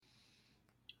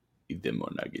Idemo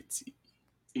Nuggetsi.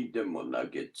 Idemo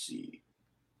Nuggetsi.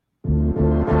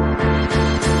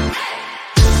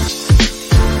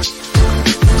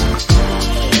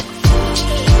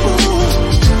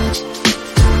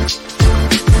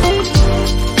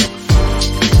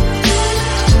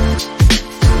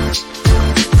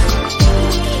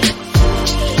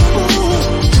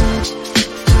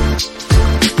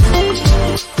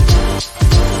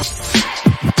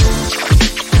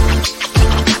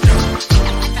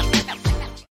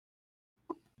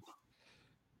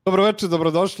 Dobro večer,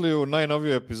 dobrodošli u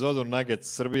najnoviju epizodu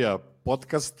Nuggets Srbija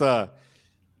podcasta.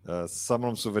 Sa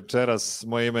mnom su večeras,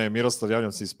 moje ime je Miroslav,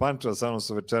 javljam se iz Pančeva, sa mnom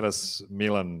su večeras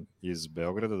Milan iz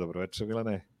Beograda. Dobro večer,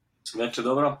 Milane. Večer,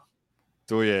 dobro.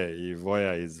 Tu je i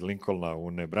Voja iz Lincolna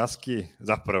u Nebraski,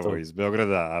 zapravo iz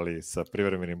Beograda, ali sa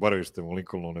privremenim boravištem u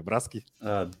Lincolnu u Nebraski.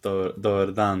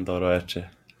 Dobar dan, dobro večer.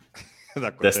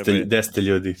 Dakle, Gde ste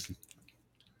ljudi?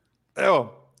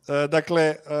 Evo,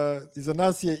 dakle, iza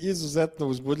nas je izuzetno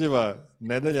uzbudljiva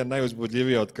nedelja,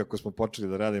 najuzbudljivija od kako smo počeli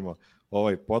da radimo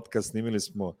ovaj podcast. Snimili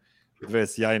smo 2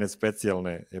 sjajne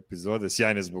specijalne epizode,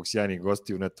 sjajne zbog sjajnih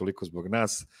gostiju, ne toliko zbog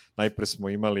nas. Najpre smo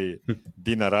imali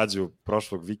Dina Rađu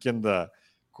prošlog vikenda,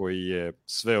 koji je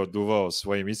sve oduvao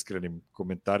svojim iskrenim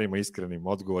komentarima, iskrenim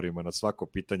odgovorima na svako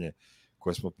pitanje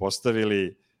koje smo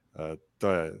postavili.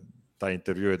 Taj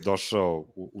intervju je došao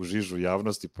u žižu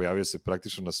javnosti, pojavio se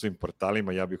praktično na svim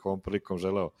portalima. Ja bih ovom prilikom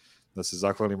želeo da se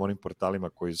zahvalim onim portalima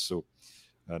koji su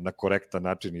na korektan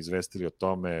način izvestili o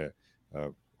tome,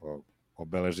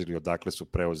 obeležili odakle su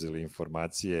preuzeli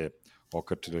informacije,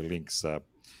 okačili link sa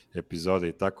epizode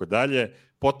i tako dalje.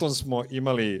 Potom smo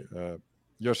imali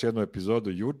još jednu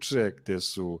epizodu juče gde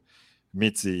su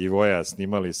Mici i Voja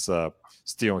snimali sa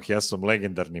Stevom Hessom,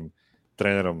 legendarnim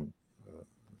trenerom,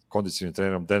 kondicionim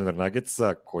trenerom Denver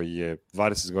Nuggetsa, koji je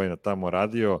 20 godina tamo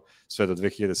radio, sve do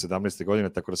 2017.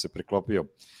 godine, tako da se preklopio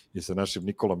i sa našim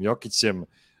Nikolom Jokićem.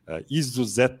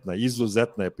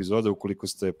 Izuzetna epizoda, ukoliko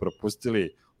ste je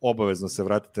propustili, obavezno se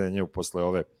vratite na nju posle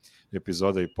ove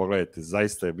epizode i pogledajte,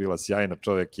 zaista je bila sjajna,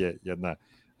 čovjek je jedna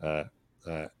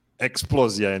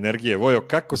eksplozija energije. Vojo,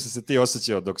 kako si ti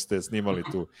osjećao dok ste snimali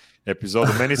tu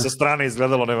epizodu? Meni sa strane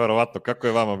izgledalo neverovatno. Kako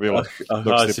je vama bilo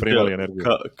dok ste primali energiju?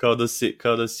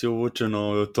 Kao da si uvučen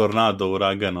u tornado,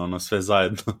 uragan, sve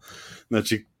zajedno.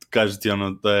 Znači, kaže ti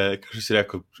da je, kako si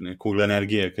rekao, kugla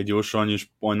energije. Kad je ušao,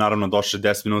 on naravno došao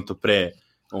 10 minuta pre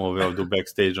ovdje u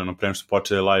backstage, pre što su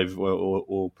počeli live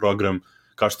u program,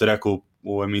 kao što je rekao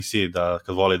u emisiji, da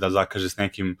kad voli da zakaže s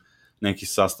neki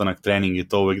sastanak, trening i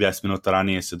to uvek 10 minuta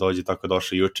ranije se dođe, tako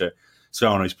došao juče. Sve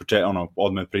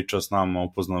odmah pričao s nama,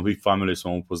 upoznali, i familiju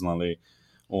smo upoznali,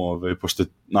 pošto je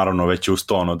naravno već je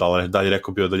ustao, da li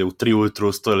rekao bio da je u 3 ujutru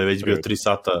ustao ili već bio 3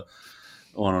 sata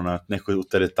na nekoj u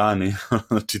teretani.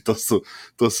 Znači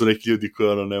to su neki ljudi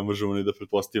koji ne možemo ni da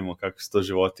pretpostavimo kako su to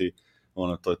životi.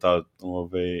 To je ta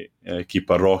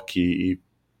ekipa Rocky i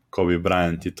Kobe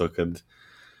Bryant i to kad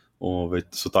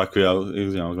su tako,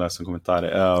 gledam sam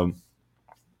komentare.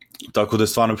 Tako da je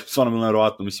stvarno bilo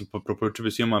nevjerovatno, mislim, proporučio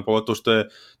bi svima, pogotovo što je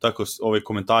tako ove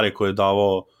komentare koje je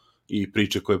davao i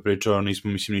priče koje je pričao,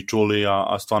 nismo, mislim, ni čuli,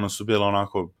 a stvarno su bile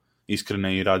onako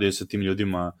iskrene i radio sa tim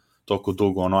ljudima toliko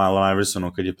dugo, Allen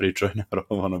Iversonu kad je pričao,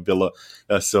 nevjerovatno bilo,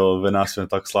 ja se nasmijem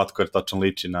tako slatko jer tačno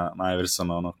liči na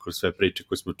Iversona, kroz sve priče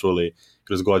koje smo čuli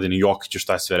kroz godine, Jokiću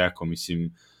šta je sve rekao,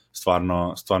 mislim,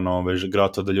 stvarno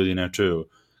grata da ljudi ne čuju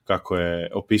kako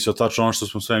je opisao tačno ono što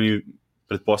smo sve mi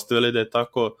pretpostavili da je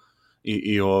tako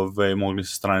i mogli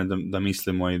sa strane da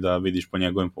mislimo i da vidiš po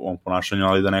njegovim ponašanju,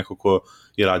 ali da neko ko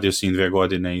je radio s njim 2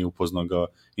 godine i upoznao ga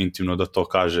intimno da to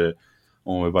kaže,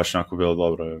 baš onako bilo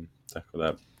dobro, tako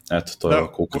da, eto, to je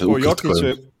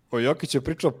O Jokić je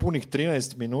pričao punih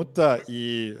 13 minuta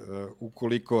i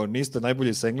ukoliko niste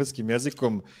najbolji sa engleskim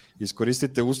jezikom,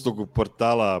 iskoristite uslugu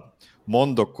portala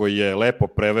Mondo koji je lepo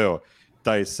preveo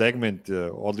taj segment,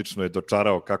 odlično je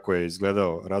dočarao kako je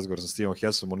izgledao razgovor sa Stevom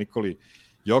Hessom o Nikoli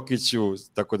Jokiću,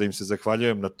 tako da im se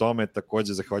zahvaljujem na tome,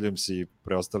 takođe zahvaljujem se i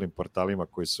preostalim portalima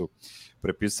koji su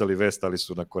prepisali vest, ali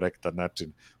su na korektan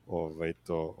način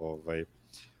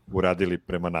uradili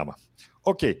prema nama.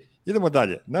 Ok, idemo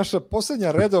dalje. Naša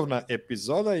poslednja redovna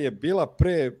epizoda je bila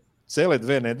pre cele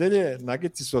 2 nedelje.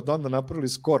 Nuggetsi su od onda napravili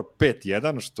skor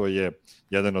 5-1, što je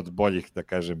jedan od boljih, da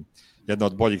kažem, jedna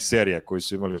od boljih serija koji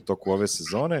su imali u toku ove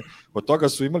sezone. Od toga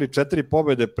su imali 4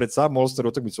 pobede pred samu All-Star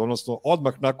utakmicu, odnosno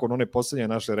odmah nakon one poslednje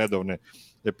naše redovne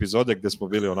epizode gde smo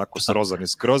bili onako srozani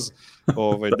skroz.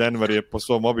 Denver je po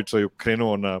svom običaju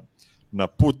krenuo na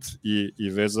put i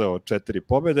vezao 4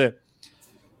 pobede.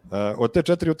 Od te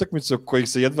 4 utakmice kojih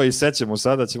se jedva i sećamo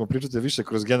sada ćemo pričati više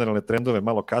kroz generalne trendove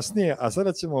malo kasnije, a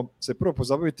sada ćemo se prvo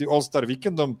pozabaviti All-Star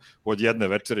vikendom od jedne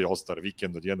večeri, All-Star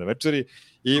vikend od jedne večeri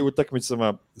i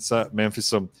utakmicama sa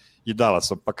Memphisom i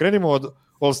Dallasom. Pa krenimo od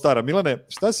All-Stara. Milane,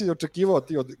 šta si očekivao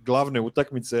ti od glavne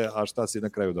utakmice, a šta si na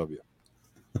kraju dobio?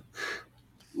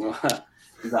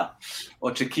 Da,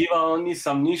 očekivao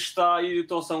nisam ništa i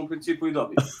to sam u principu i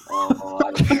dobio.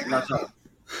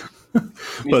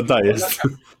 Pa da, jest.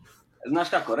 Znaš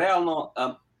kako, realno,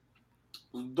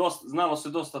 znalo se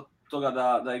dosta toga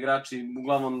da igrači,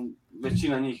 uglavnom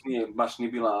većina njih nije baš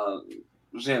ni bila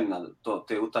željna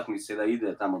te utakmice da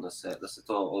ide tamo da se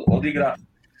to odigra.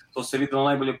 To se videlo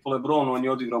najbolje po LeBronu, on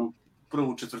je odigrao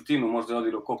prvu četvrtinu, možda je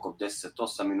odigrao koliko,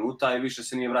 10-8 minuta i više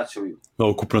se nije vraćao u igru. Da,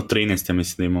 ukupno 13, ja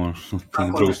mislim da imao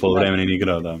drugu polovremena i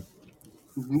igrao, da.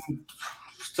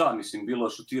 Šta, mislim, bilo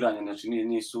šutiranje, znači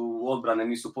odbrane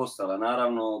nisu postale,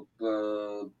 naravno,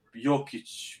 Jokić,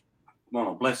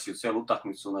 blesio celu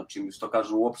utakmicu, znači, što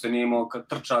kažu, uopšte nije imao,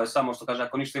 trčao je samo, što kaže,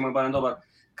 ako ništa imao je barem dobar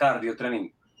kardio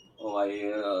trening,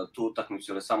 tu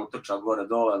utakmicu, je samo trčao gore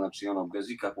dole, znači, bez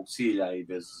ikakvog cilja i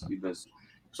bez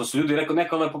što su ljudi rekao,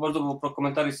 neko lepo baš dobro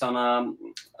prokomentarisao na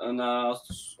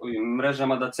ovim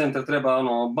mrežama da centar treba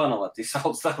banovati sa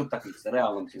All-Star utakmice,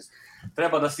 realno.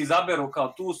 Treba da se izaberu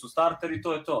kao tu su starteri i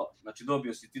to je to. Znači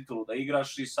dobio si titulu da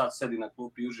igraš i sad sedi na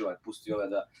klupi i uživaj, pusti ove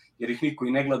jer ih niko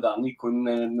i ne gleda, niko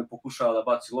ne pokušava da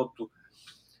baci loptu.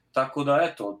 Tako da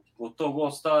eto, od tog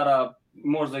All-Stara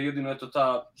možda jedino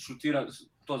ta šutira,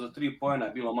 to za 3 poena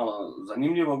je bilo malo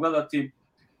zanimljivo gledati.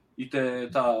 I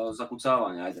ta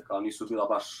zakucavanja, ajde, kao nisu bila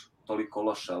baš toliko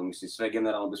loša, ali mislim sve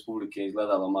generalno bez publike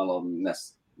izgledalo malo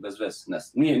bez vez,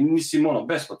 mislim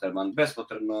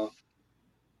bespotrebno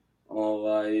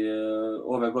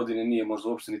ove godine nije možda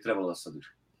uopšte ni trebalo da se odigra,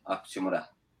 ako ćemo realno.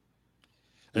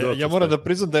 Ja moram da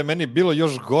priznam da je meni bilo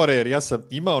još gore, jer ja sam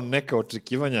imao neka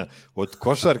očekivanja od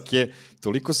košarke,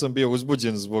 toliko sam bio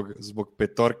uzbuđen zbog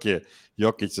petorke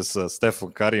Jokića sa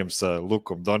Stefom Karijem, sa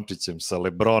Lukom Dončićem, sa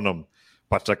LeBronom,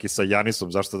 pa čak i sa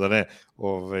Janisom, zašto da ne,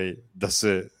 da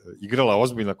se igrala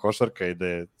ozbiljna košarka i da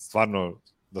je stvarno,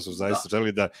 da su zaista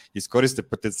želi da iskoriste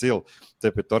potencijal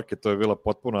te petorke, to je bila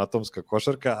potpuno atomska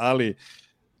košarka,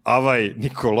 ali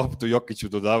niko loptu Jokiću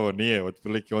dodavao nije,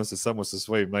 otprilike on se samo sa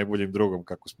svojim najboljim drugom,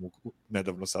 kako smo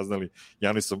nedavno saznali,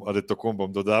 Janisom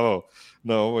Adetokumbom dodavao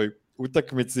na ovoj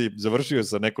utakmici, završio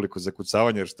sa nekoliko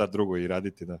zakucavanja, jer šta drugo i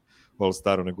raditi na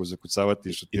All-Staru nego zakucavati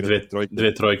i šutirati trojke.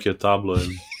 2 trojke od tablo.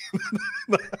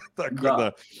 Tako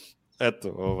da,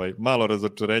 eto, malo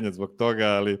razočarenja zbog toga,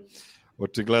 ali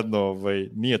očigledno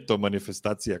nije to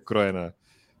manifestacija krojena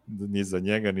ni za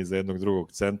njega, ni za jednog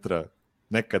drugog centra.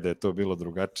 Nekada je to bilo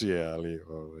drugačije, ali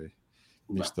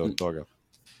ništa od toga.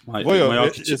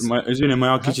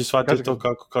 Jokić je shvatio to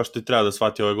kao što i treba da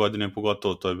shvati ove godine,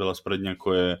 pogotovo to je bila sprednja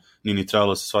koje nije ni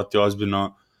trebalo se shvati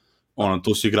ozbiljno.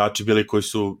 Tu su igrači bili koji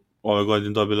su ove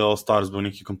godine dobili All-Star zbog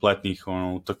nekih kompletnih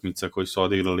utakmica koji su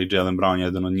odigrali, Jaylen Brown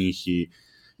jedan od njih i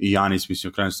Janis,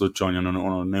 mislim, u krajnjem slučaju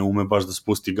on ne ume baš da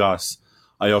spusti gas,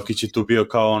 a Jokić je tu bio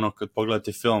kao kad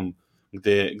pogledate film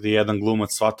gde jedan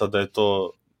glumac shvata da je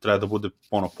to treba da bude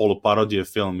poluparodije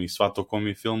film i shvata o kom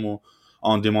je filmu, a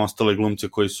onda ima ostale glumce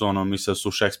koji su misle da su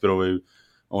u Shakespeareovoj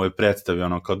predstavi,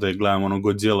 kao da je gledamo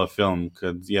Godzilla film,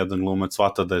 kad jedan glumac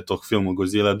shvata da je tog filmu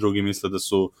Godzilla, a drugi misle da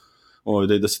su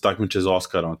da se takmiče za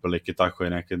Oscara, otprilike tako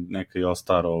je neka i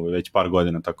All-Star već par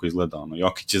godina tako izgleda.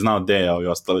 Jokić je znao gde je,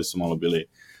 a ostali su malo bili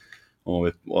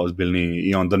ozbiljni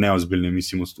i onda neozbiljni,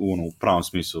 mislim, u pravom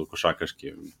smislu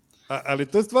košarkaški. Ali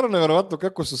to je stvarno neverovatno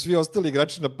kako su svi ostali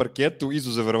igrači na parketu,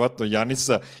 izuzev verovatno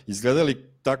Janisa,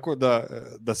 izgledali tako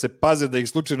da se paze da ih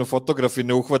slučajno fotografi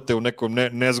ne uhvate u nekom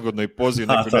nezgodnoj pozi, u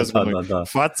nekoj nezgodnoj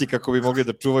faci kako bi mogli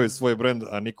da čuvaju svoj brend,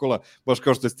 a Nikola, baš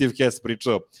kao što je Steve Hess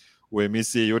pričao u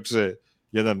emisiji juče,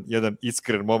 jedan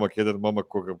iskren momak, jedan momak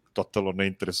koga totalno ne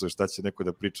interesuje šta će neko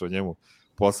da priča o njemu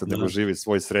posle, nego živi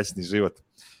svoj srećni život.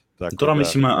 To da,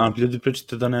 mislim, a ljudi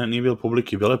pričate da nije bilo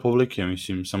publike, bilo je publike,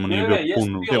 mislim, samo nije bio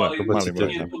puno.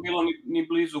 Nije to bilo ni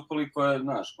blizu koliko je,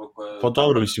 znaš, koliko je... Pa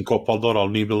dobro, mislim,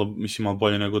 ali nije bilo, mislim, malo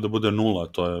bolje nego da bude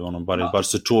 0, to je, bar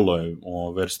se čulo,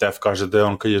 jer Stef kaže da je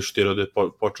on kad je šutirao da je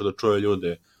počeo da čuje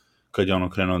ljude, kad je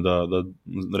krenuo da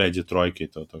ređe trojke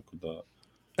i to, tako da...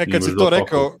 Kad si to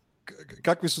rekao,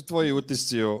 kakvi su tvoji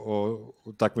utisci o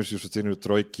takmičenju šutiranja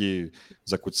trojki,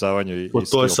 zakucavanju i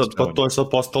to je sad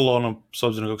postalo, s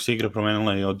obzirom kako se igra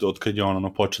promenila i od kad je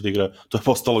počeo da igra, to je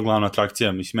postalo glavna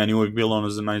atrakcija. Mislim, meni uvijek bilo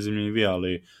za najzanimljivije,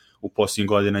 ali u posljednjih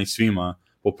godina i svima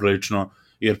poprilično,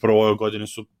 jer prvo ove godine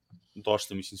su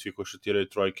došli, mislim, svi koji šutiraju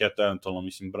trojke, eventualno,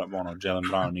 mislim,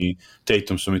 Jaylen Brown i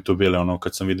Tatum su mi tu bili,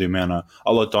 kad sam vidio imena,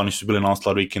 ali to oni su bili na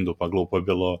All-Star weekendu, pa glupo je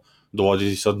bilo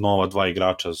dovoditi sad nova 2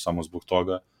 igrača samo zbog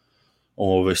toga.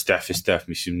 Steph,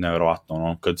 mislim,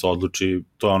 nevjerovatno, kad se odluči,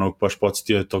 to je baš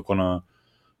podsjetio to ko na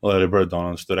Larry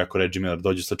Bird, što je rekao Reggie Miller,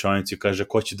 dođe u slačionici i kaže,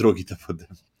 ko će drugi da bude?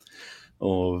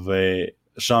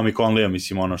 Šao mi Conley,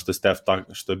 mislim, što je Steph,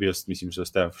 što je bio, mislim, što je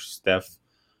Steph,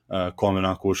 Conley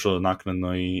onako ušao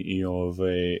naknadno i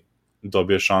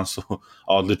dobio šansu,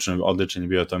 a odličan je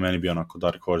bio, to je meni bio onako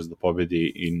Dark Horse da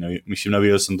pobedi i mislim,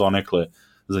 navio sam donekle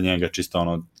za njega,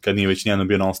 čisto kad nije već nijedno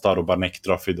bio na All-Staru, bar neki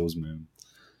trofej da uzme.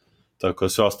 Tako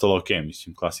sve ostalo ok,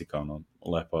 mislim, klasika,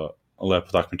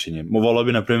 lepo takmičenje. Volao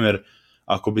bi, na primjer,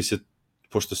 ako bi se,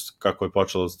 pošto kako je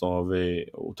počelo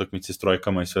utakmice s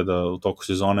trojkama i sve da u toku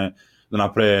sezone, da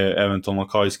naprave eventualno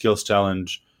kao i Skills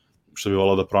Challenge, što bi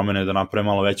volao da promene, da naprave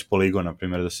malo veći poligon, na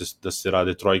primjer, da se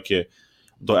rade trojke,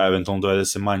 eventualno dovede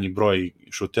se manji broj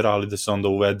šutera, ali da se onda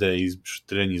uvede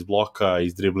šutiranje iz bloka,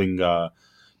 iz driblinga,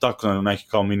 tako neki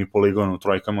kao mini poligon u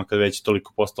trojkama, kad već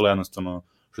toliko postalo jednostavno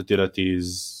šutirati iz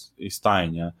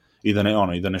stajanja i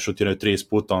da ne šutiraju 30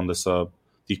 puta onda sa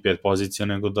tih 5 pozicija,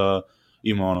 nego da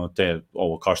ima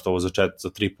kao što ovo za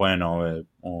 3 poena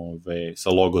sa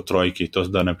logo trojke i to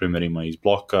da, na primjer, ima iz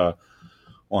bloka,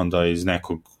 onda iz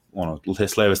nekog,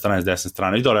 s leve strane, s desne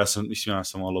strane. I dobro, ja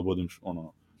sam malo budem,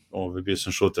 bio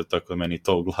sam šuter, tako da meni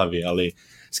to u glavi, ali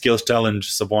Skills Challenge,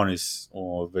 Sabonis,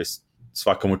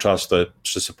 svaka mu čast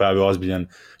što se pojavio ozbiljan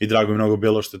i drago mi mnogo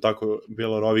bilo što je tako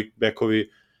bilo ovi bekovi,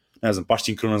 ne znam,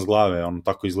 pašćin krunac glave,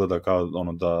 tako izgleda kao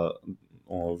da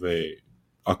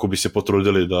ako bi se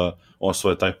potrudili da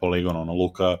osvoje taj poligon,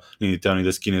 Luka nije teo ni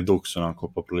da skine duks,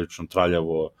 onako poprilično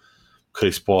traljavo,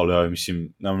 Chris Paul,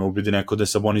 mislim, nemam ubedi neko da je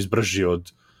Sabonis brži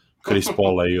od Chris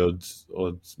Paula i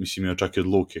mislim, čak i od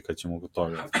Luke kad ćemo kod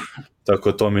toga.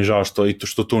 Tako to mi je žao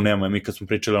što tu nema. Mi kad smo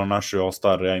pričali o našoj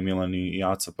All-Star, ja i Milan i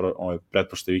Aca,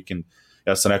 pretpošli vikend,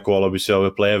 ja sam rekao, volao bi sve ove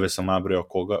play-eve, sam nabrao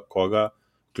koga,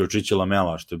 uključujući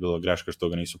Lamela, što je bilo greška što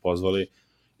ga nisu pozvali,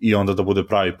 i onda da bude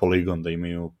pravi poligon, da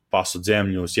imaju pas od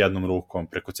zemlju s jednom rukom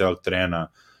preko celog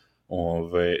terena,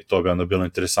 to bi onda bilo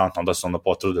interesantno, onda se onda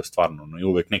potrude stvarno, i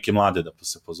uvek neke mlade da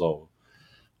se pozovu.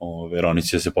 Jer oni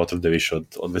će se potrude više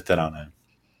od veterana.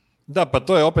 Da, pa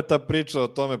to je opet ta priča o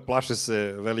tome, plaše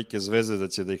se velike zvezde da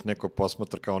će da ih neko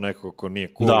posmatra kao neko ko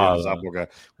nije cool, za Boga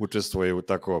učestvuje u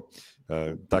tako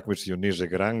takmičenju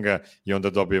nižeg ranga i onda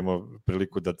dobijemo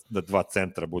priliku da 2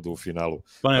 centra budu u finalu.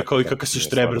 Pa ne, kao i kakav si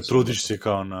štreber, trudiš se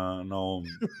kao na ovom,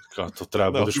 kao to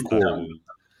treba budeš cool.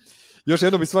 Još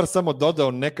jedno bi stvar samo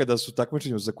dodao, nekada su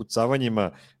takmičenje u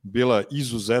zakucavanjima bila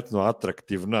izuzetno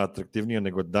atraktivnija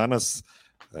nego danas,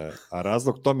 a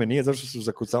razlog tome nije zato što su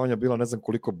zakucavanja bila ne znam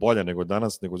koliko bolja nego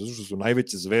danas, nego zato što su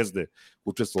najveće zvezde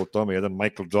učestvovali u tome. Jedan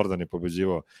Michael Jordan je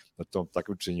pobeđivao na tom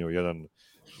takmičenju, jedan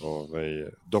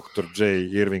Dr. J.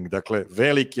 Irving, dakle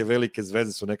velike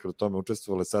zvezde su nekad u tome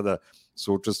učestvovali, sada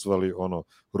su učestvovali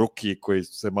ruki koji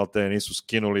se maltene nisu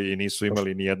skinuli i nisu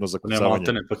imali ni jedno zakucavanje. Ne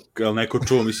maltene, pa neko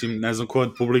čuo, mislim, ne znam ko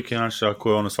od publike naše,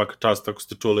 ako je svaka čast, ako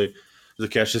ste čuli za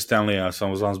Cassius Stanley, ja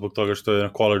samo znam zbog toga što je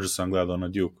na koleđu sam gledao na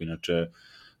Duke, inače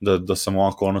da sam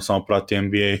ovako samo prati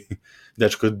NBA,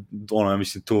 dečko, ja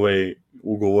mislim, two-way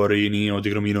ugovori i nije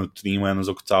odigrao minut, nije imao jedno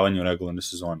zakucavanje u regularnoj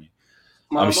sezoni.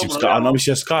 A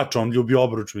mislim, skača, on ljubi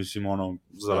obruč, mislim,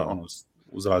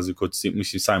 uz razliku od,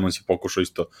 mislim, Simons je pokušao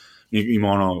isto,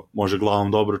 ima može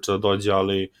glavom do obruča da dođe,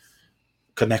 ali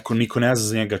kad niko ne zna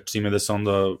za njega, čime da se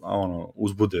onda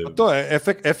uzbude. A to je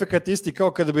efekat isti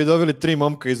kao kada bi dobili 3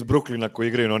 momka iz Brooklyna koji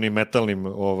igraju na onim metalnim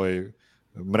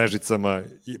mrežicama,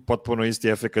 i potpuno isti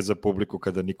efekat za publiku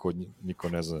kada niko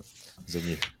ne zna za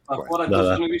njih. A korak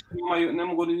oni više ne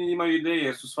mogu da imaju ideje,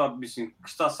 jer su sva, mislim,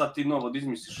 šta sad ti novo da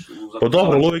izmisliš? Pa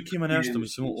dobro, uvek ima nešto,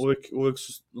 mislim,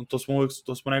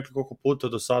 to smo rekli koliko puta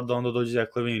do sada, onda dođe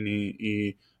Zach Levine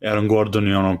i Aaron Gordon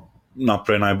i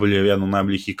naprave jedno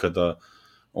najboljih ikada,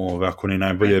 ako ne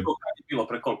najbolje. Bilo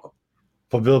pre koliko?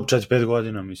 Pa bilo 4-5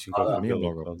 godina, mislim. Nije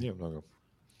mnogo.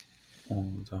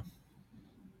 Da.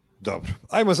 Dobro,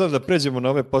 ajmo sad da pređemo na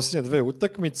ove posljednje 2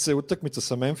 utakmice. Utakmica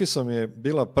sa Memphisom je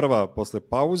bila prva posle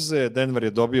pauze. Denver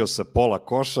je dobio sa pola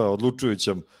koša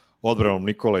odlučujućom odbranom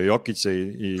Nikola Jokića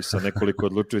i sa nekoliko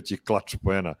odlučujućih klač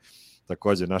poena.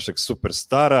 Takođe našeg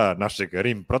superstara, našeg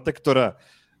rim protektora.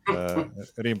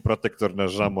 Rim protektor na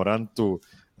Jean Morantu.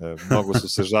 Mnogo su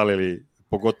se žalili,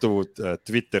 pogotovo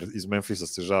Twitter iz Memphisa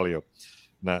se žalio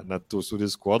na tu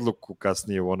sudijsku odluku.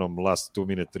 Kasnije u onom last 2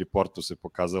 minute reportu se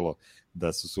pokazalo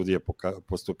da su sudije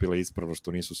postupile ispravno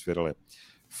što nisu svirale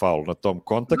faul na tom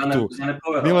kontaktu.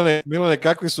 Milane,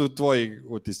 kakvi su tvoji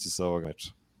utisci sa ovog meča?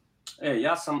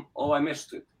 Ja sam ovaj meč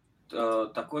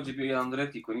također bio jedan od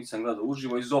retkih koji nisam gledao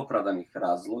uživo iz opravdanih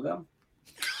razloga.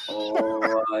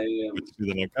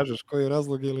 Da ne kažeš koji je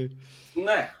razlog ili...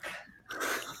 Ne.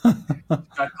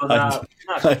 Tako da...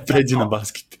 Ajde, pređi na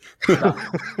basket. Da.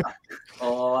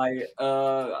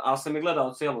 Ali sam je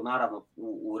gledao celu, naravno,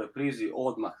 u reprizi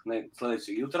odmah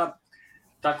sljedećeg jutra.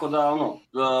 Tako da,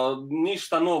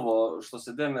 ništa novo što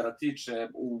se Denvera tiče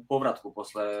u povratku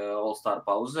posle All-Star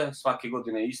pauze. Svake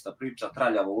godine je ista priča,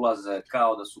 traljavo ulaze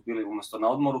kao da su bili umjesto na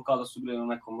odmoru, kao da su bili na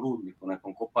nekom rudniku,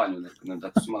 nekom kopanju,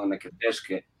 da su imali neke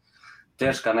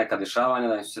teška neka dešavanja,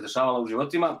 da su se dešavala u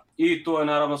životima i to je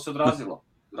naravno se odrazilo.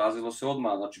 Odrazilo se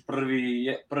odmah, znači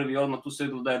prvi odmah tu se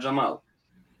vidjelo da je Jamal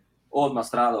odmah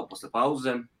stradao posle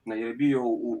pauze, jer je bio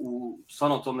u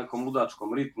stvarno tom nekom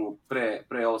ludačkom ritmu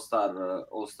pre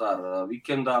All-Star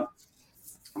vikenda.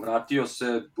 Vratio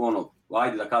se,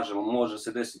 ajde da kažemo, može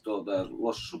se desiti to da je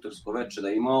loše šutersko veče da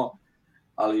je imao,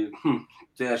 ali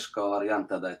teška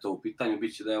varijanta da je to u pitanju,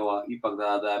 biće da je ipak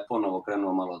da je ponovo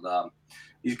krenuo malo da...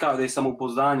 I kao da je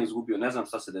samopouzdanje izgubio, ne znam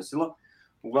šta se desilo.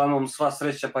 Uglavnom, sva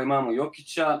sreća, pa imamo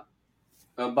Jokića,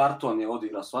 Barton je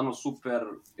odigrao stvarno super,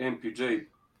 MPJ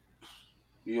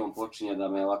i on počinje da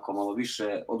me ovako malo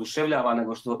više oduševljava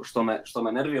nego što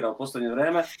me nervira u posljednje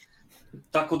vreme.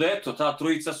 Tako da eto, ta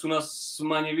trojica su nas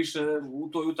manje više u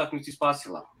toj utakmici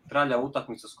spasila. Traljava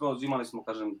utakmica skroz, imali smo,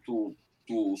 kažem,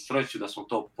 tu sreću da smo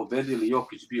to pobedili,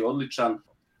 Jokić bio odličan.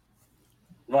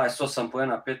 28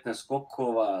 poena, 15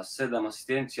 skokova, 7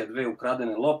 asistencija, 2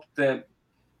 ukradene lopte.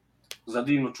 Za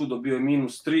divno čudo bio je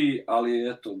 -3, ali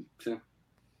eto,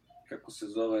 kako se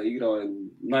zove, igrao je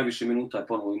najviše minuta je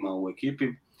ponovo imao u ekipi.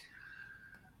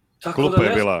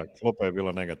 Klupa je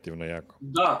bila negativna jako.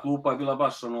 Da, klupa je bila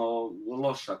baš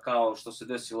loša, kao što se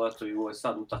desilo eto i u ovoj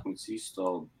sad utakmici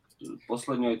isto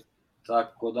poslednjoj.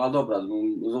 Tako da, dobro,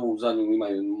 za ovu zadnju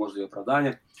imaju možda i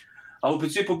opravdanje. Ali u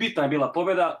principu bitna je bila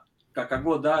pobjeda, kakav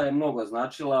god da je, mnogo je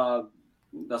značila,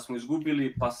 da smo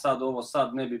izgubili, pa sad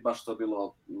ne bi baš to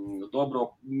bilo dobro.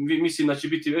 Mislim da će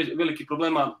biti veliki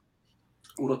problema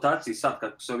u rotaciji sad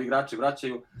kad se ovi igrači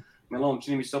vraćaju. Melon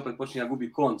čini mi se opet počinje da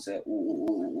gubi konce u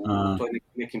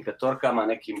nekim petorkama,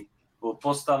 nekim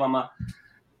postavama.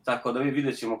 Tako da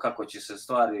vidjet ćemo kako će se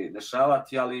stvari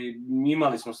dešavati, ali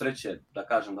imali smo sreće, da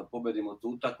kažem, da pobedimo tu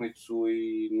utakmicu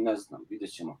i ne znam,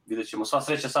 vidjet ćemo. Sva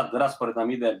sreća sad, raspored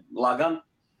nam ide lagan,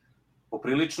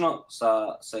 poprilično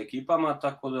sa ekipama,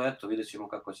 tako da eto, vidjet ćemo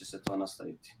kako će se to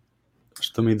nastaviti.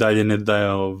 Što mi dalje ne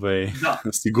daje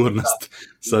sigurnost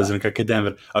s obzirom kak je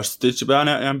Denver. A što se tiče,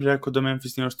 ja bih rekao da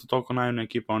Memphis nije što toliko naivna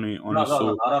ekipa, oni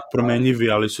su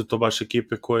promenljivi, ali su to baš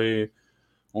ekipe koje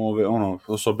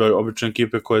obične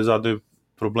ekipe koje zadaju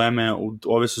probleme u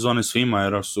ove sezone svima,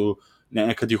 jer su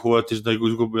nekad ih uvatiš da ih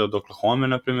izgubio od Oklahoma,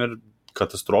 na primjer,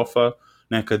 katastrofa,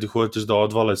 nekad ih uvatiš da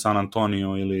odvale San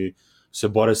Antonio ili se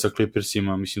bore sa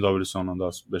Clippersima, mislim dobili su da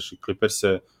beši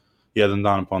Clippers-e jedan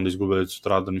dan, pa onda izgubili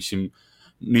sutradan, mislim,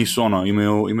 nisu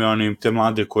imaju oni te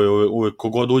mlade koje uvek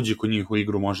kogod uđe kod njih u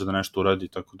igru može da nešto uradi,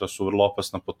 tako da su vrlo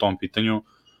opasna po tom pitanju.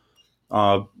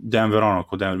 Denver,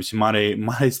 mislim,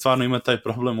 Murray stvarno ima taj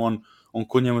problem, on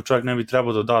kod njemu čovjek ne bi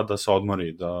trebao da se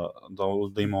odmori,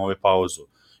 da ima ove pauzu,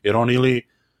 jer on ili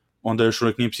onda još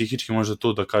uvijek nije psihički možda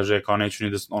tu da kaže kao neću ni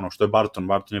da, što je Barton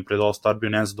je pred All-Star bio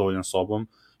nezadovoljan sobom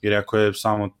i rekao je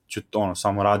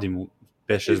samo radim u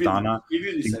 5-6 dana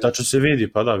i tačno se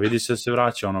vidi, pa da, vidi se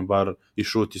vraća, bar i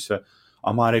šuti sve,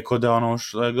 a Mare kod je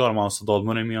dobro malo sad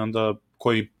odmorim i onda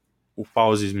koji u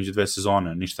pauzi između 2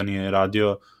 sezone, ništa nije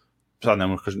radio, sad ne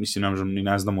možemo, mislim,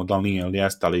 ne znamo da li nije ili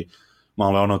jeste, ali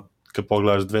malo je kad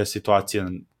pogledaš 2 situacije,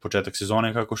 početak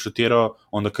sezone kako šutirao,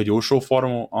 onda kad je ušao u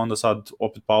formu, a onda sad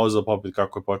opet pauza, pa opet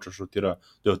kako je počeo šutira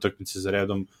 2 utakmice za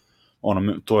redom,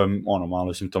 to je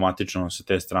malo simptomatično sa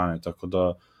te strane, tako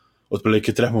da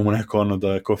otprilike trebamo neko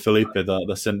da kao Felipe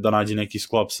da nađe neki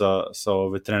sklop sa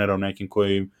trenerom nekim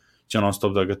koji će non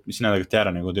stop da ga, mislim, ne da ga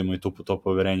tera, nego da imaju to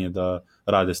poverenje da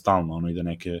rade stalno, i da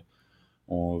neke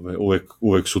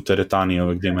uvek su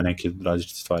teretani gdje ima neke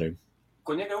različite stvari.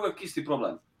 Kod njega je uvek isti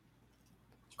problem.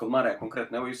 Kod Maraja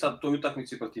konkretno, evo i sad toj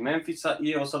utakmici protiv Memphisa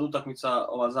i evo sad utakmica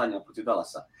ova zadnja protiv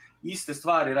Dallasa. Iste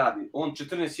stvari radi, on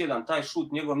 14-1, taj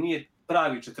šut njegov nije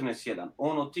pravi 14-1,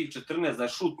 on od tih 14 da je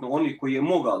šutno, oni koji je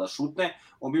mogao da šutne,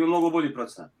 on bi imao mnogo bolji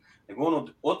procenat. Nego on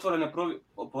od otvorene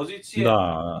pozicije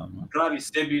pravi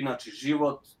sebi, znači,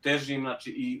 život, teži,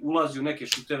 znači, i ulazi u neke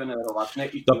šuteve neverovatne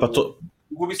i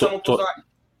gubi samopouzdanje.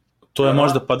 To je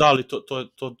možda, pa da, ali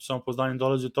to samopouzdanje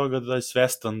dolazi od toga da je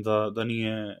svestan da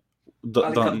nije...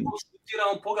 Ali kad on šutira,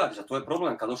 on pogađa, to je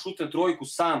problem. Kad on šutne trojku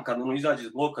sam, kad ono izađe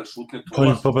iz bloka i šutne tu...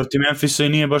 Pa protiv Memphisa i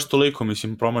nije baš toliko,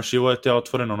 mislim, promašivo je te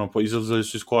otvoreno, izlazili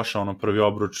su iz koša, prvi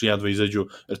obruč, jedva izađu,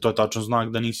 jer to je tačan znak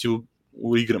da nisi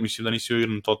u igra, mislim da nisi u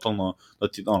igran totalno, da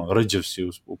ti, rđev si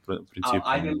u principu.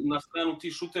 Ajde na stranu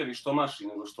ti šutevi što maši,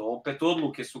 nego što opet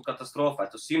odluke su katastrofa.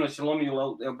 Eto, sinoć je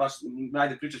lomilo, baš,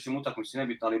 ajde pričat ćemo utakmici,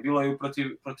 nebitno, ali bilo je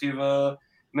protiv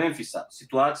Memphisa.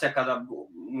 Situacija kada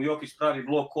mu Jokić pravi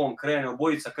blok, on krene,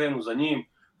 obojica krenu za njim,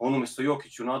 on umjesto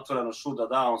Jokiću na otvoreno šut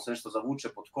da, on se nešto zavuče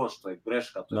pod koš, to je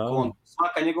greška, to je kontra.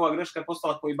 Svaka njegova greška je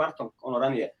postala koji Barton,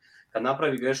 ranije. Kad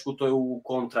napravi grešku, to je u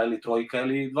kontra ili trojka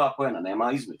ili 2 poena,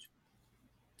 nema između.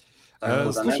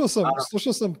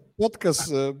 Slušao sam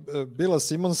podcast Billa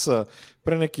Simonsa,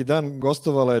 pre neki dan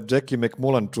gostovala je Jackie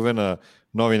McMullan, čuvena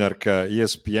novinarka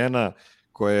ESPN-a,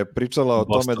 koja je pričala o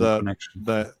tome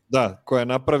koja je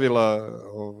napravila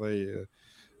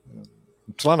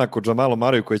članak o Jamalu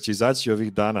Murrayju koji će izaći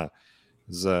ovih dana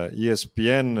za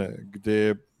ESPN, gde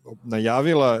je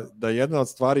najavila da jedna od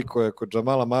stvari koja je kod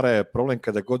Jamala Murraya je problem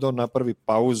kada god on napravi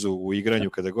pauzu u igranju,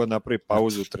 kada god napravi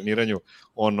pauzu u treniranju,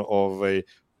 on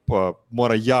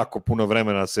mora jako puno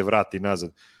vremena da se vrati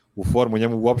nazad u formu,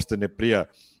 njemu uopšte ne prija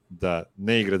da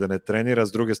ne igra, da ne trenira,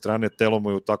 s druge strane telo mu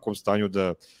je u takvom stanju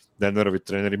da Denverovi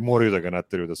treneri moraju da ga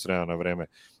nateraju da s vremena na vreme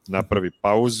napravi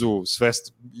pauzu,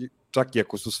 čak i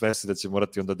ako su svesni da će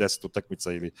morati onda 10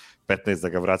 utakmica ili 15 da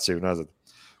ga vraćaju nazad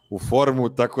u formu,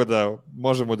 tako da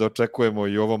možemo da očekujemo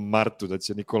i u ovom martu da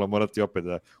će Nikola morati opet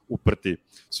da uprti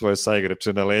svoje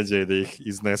saigrače na leđa i da ih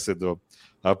iznese do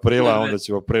aprila, a onda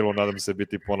će u aprilu, nadam se,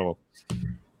 biti ponovo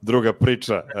druga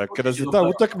priča.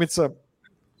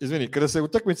 Kada se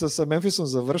utakmica sa Memphisom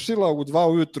završila, u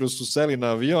 2 ujutru su seli na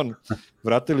avion,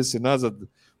 vratili se nazad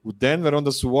u Denver,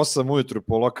 onda su u 8 ujutru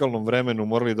po lokalnom vremenu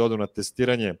morali da odu na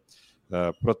testiranje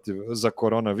za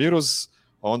koronavirus,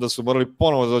 a onda su morali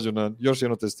ponovo da dođu na još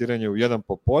jedno testiranje u 1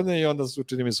 popodne i onda su,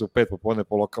 čini mi se, u 5 popodne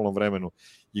po lokalnom vremenu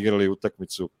igrali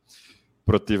utakmicu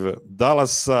protiv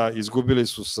Dallasa, izgubili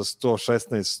su sa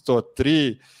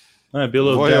 116-103. Ne,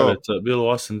 bilo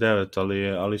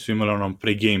 8-9, ali su imali onom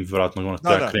pre-game, vjerojatno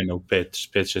treba krene u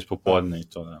 5-6 popodne i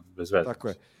to, bez veze.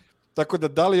 Tako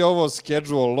da li je ovo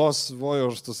schedule loss,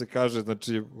 Vojo, što se kaže,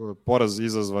 znači poraz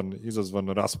izazvan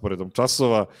rasporedom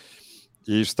časova,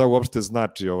 i šta uopšte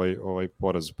znači ovaj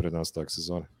poraz pred nastavak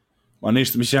sezone? Ma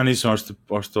ništa, mislim, ja nisam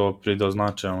ošto pridao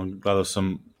značaj, gledao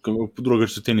sam, u drugoj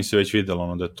četvrtini se već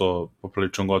videlo, da je to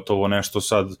poprilično gotovo, nešto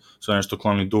sad, sve nešto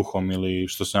kloni duhom ili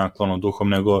što se ja klono duhom,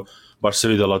 nego baš se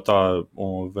videla ta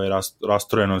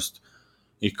rastrojenost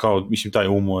i kao, mislim, taj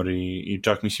umor i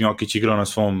čak, mislim, Jokić igrao na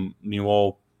svom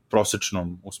nivou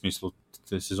prosečnom, u smislu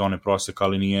te sezone proseka,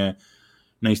 ali nije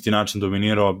na isti način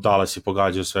dominirao. Dallas je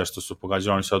pogađao sve što su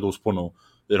pogađali, oni sad usponu,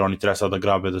 jer oni treba sad da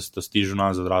grabe, da stižu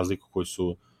nazad razliku koju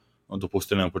su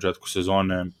dopustili na početku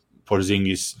sezone.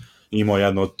 Porzingis imao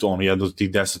jedno od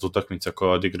tih 10 utakmica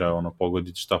koje odigra,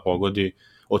 pogodi šta pogodi,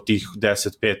 od tih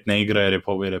 10-5 ne igra jer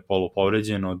je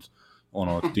polupovređen, od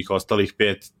tih ostalih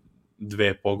 5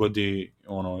 2 pogodi,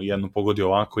 jednu pogodi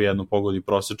ovako, jednu pogodi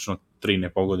prosečno, 3 ne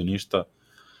pogodi ništa.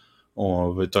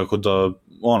 Tako da,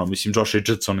 mislim, Josh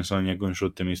Richardson je sa njegovim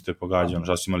šutem isto je pogađao,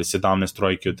 šta su imali 17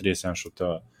 trojke od 37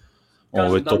 šuteva.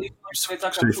 To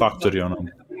svi faktori,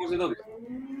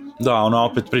 Da,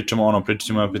 opet pričamo o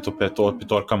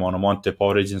petorkama, Monte je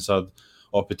povređen sad,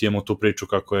 opet imamo tu priču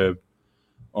kako je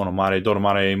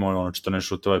Murray je imao 14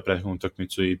 šuteva i prethodnu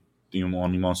utakmicu i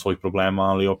on imao svojih problema,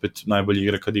 ali opet najbolji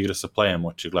igra kad igra sa playem,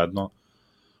 očigledno.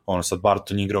 Sad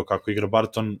Barton igrao kako igra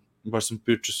Barton, baš sam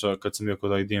pričao kad sam bio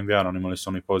kod DNVR, imali su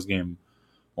onaj post-game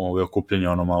okupljenje,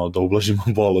 malo da ublažimo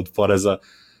bol od poreza.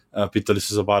 Pitali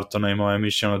su za Bartona, imao je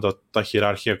mišljeno da ta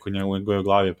hirarhija kod njegove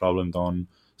glavi je problem, da on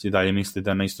i dalje misli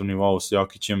da je na istom nivou sa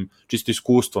Jokićem, čisto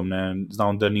iskustvom, ne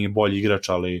znam da nije bolji igrač,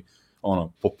 ali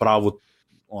po pravu,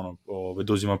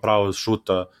 da uzima pravo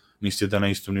šuta, misli da je na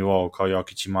istom nivou kao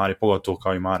Jokić i Murray, pogotovo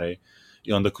kao i Murray.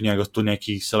 I onda kod njega tu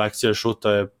neki selekcija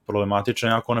šuta je problematična,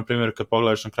 jako, na primjer, kad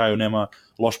pogledaš na kraju nema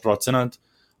loš procenat,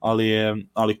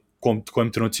 ali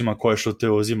kojim trenucima koje šute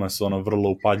uzima su vrlo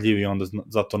upadljivi, onda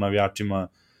zato navijačima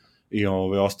i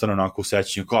ostane onako u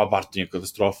sećanju kao Barton je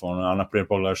katastrofa, a na primjer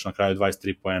pogledaš na kraju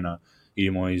 23 poena i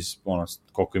imao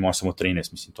koliko ima 8 od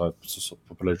 13, mislim, to je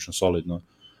poprilično solidno.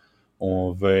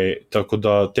 Tako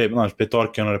da te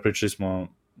petorke, pričali smo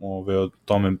o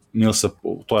tome Millsa,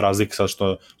 to je razlika sad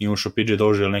što nije ušao PJ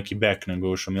Dozier ili neki back, nego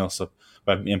je ušao Millsa,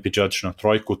 pa je PJ otišao na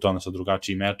trojku, to je sad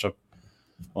drugačiji matchup,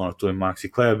 tu je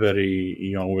Maxi Kleber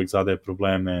i on uvek zadaje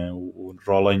probleme u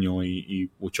rolanju i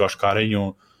u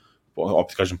ćoškarenju.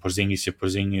 Opet kažem, Porzingis je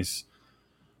Porzingis.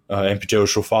 MPJ je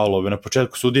ušao u faulove. Na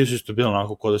početku sudije su isto bilo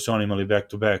onako kao da su oni imali back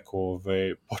to back,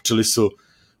 počeli su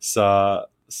sa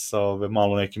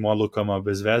malo nekim odlukama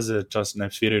bez veze, čas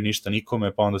ne sviraju ništa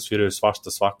nikome, pa onda sviraju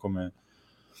svašta svakome,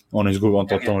 on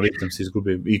totalno ritam se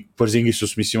izgubi. I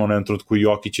Porzingis, mislim, na jednom trenutku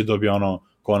Jokić je dobio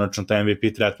konačno taj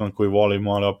MVP tretman koji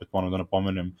volimo, ali opet da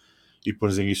napomenem, i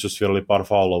Porzingis su svirali par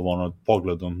faulova,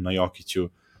 pogledom na Jokiću,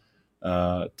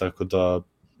 tako da,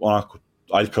 onako,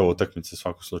 aljkava utakmica u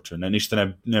svakom slučaju.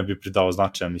 Ništa ne bi pridao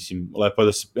značaja, mislim, lepo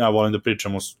je ja volim da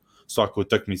pričam o svakoj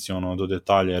utakmici, do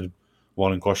detalja, jer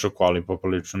volim košarku, ali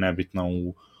poprilično nebitna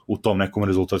u tom nekom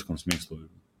rezultatskom smislu.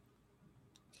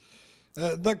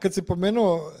 Da, kad si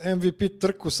pomenuo MVP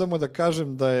trku, samo da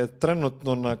kažem da je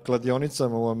trenutno na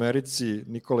kladionicama u Americi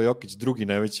Nikola Jokić drugi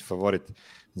najveći favorit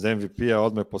za MVP-a,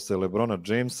 odmah posle LeBrona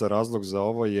Jamesa. Razlog za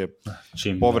ovo je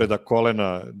povreda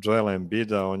kolena Joela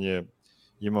Embida, on je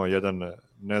imao jedan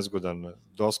nezgodan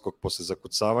doskok posle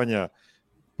zakucavanja,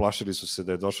 plašili su se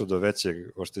da je došlo do većeg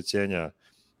oštećenja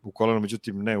u kolenu,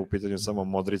 međutim ne u pitanju samo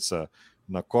modrica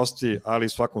na kosti, ali u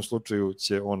svakom slučaju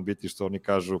će on biti, što oni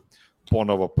kažu,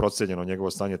 ponovo procenjeno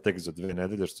njegovo stanje tek za 2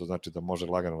 nedelje, što znači da može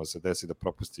lagano da se desi da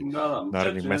propusti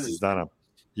narednih mesec dana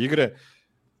igre.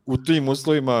 U tim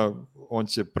uslovima on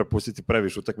će propustiti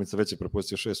previše utakmica, već je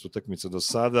propustio 6 utakmica do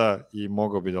sada i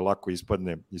mogao bi da lako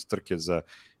ispadne iz trke za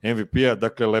MVP-a.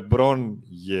 Dakle, LeBron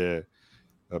je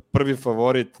prvi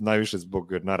favorit, najviše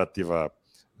zbog narativa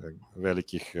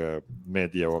velikih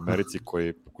medija u Americi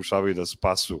koji pokušavaju da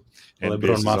spasu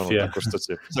NBA sezonu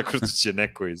tako što će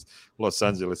neko iz Los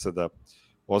Angelesa da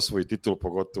osvoji titul,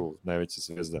 pogotovo najveća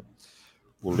zvezda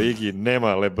u ligi.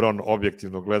 Nema LeBron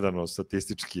objektivno gledano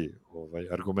statistički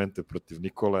argumente protiv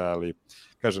Nikole, ali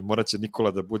kažem, morat će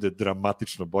Nikola da bude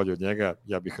dramatično bolji od njega.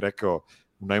 Ja bih rekao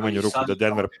u najmanju ruku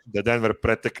da Denver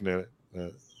pretekne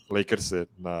Lakers-e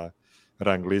na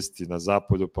rang listi na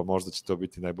zapadu, pa možda će to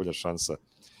biti najbolja šansa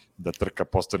da trka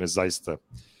postane zaista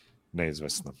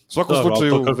neizvesna. U svakom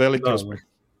slučaju, veliki uspeh.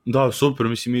 Da, super,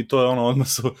 mislim, i to je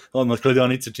odmah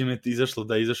kladionice čim je izašlo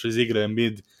da je izašao iz igre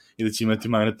Embiid i da će imati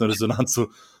magnetnu rezonancu,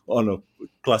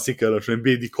 klasika,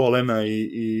 Embiid i kolena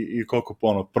i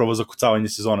koliko, prvo zakucavanje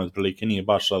sezone, otprilike nije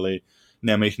baš, ali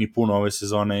nema ih ni puno ove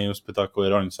sezone i uspe tako,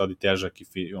 jer on je sad i težak i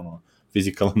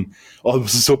fizikalan. Odmah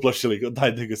su se uplašili,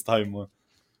 daj da ga stavimo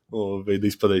da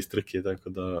ispada iz trke, tako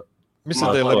da...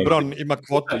 Mislim da je LeBron ima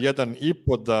kvotu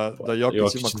 1,5, da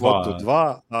Jokić ima kvotu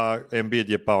 2, a Embiid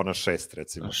je pao na 6,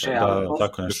 recimo.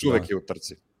 Još uvek je u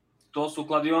trci. To su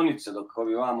kladionice, dok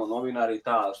ovi vamo novinari,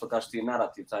 što kažeš ti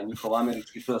narativ, taj njihov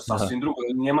američki, to je sasvim drugo.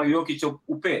 Njemaju Jokića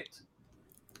u 5.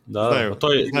 Da,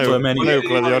 to je meni... Znaju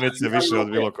kladionice više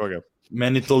od bilo koga.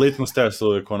 Meni to litmus test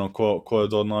uvijek, ko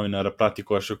je od novinara prati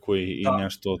košarku i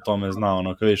nešto o tome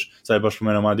zna, kad vidiš, sad je baš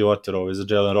pomenuo Madi Otter za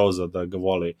Jalen Rose da ga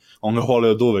voli. On ga voli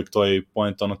od uvek, to je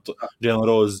point, Jalen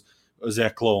Rose,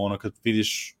 Zach Lowe, kad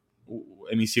vidiš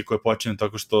emisije koje počinju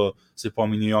tako što se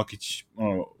pominje Jokić,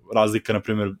 razlika, na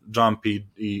primjer, Jump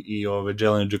i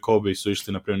Jalen i Jacobi su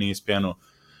išli, na primjer, na ESPN-u,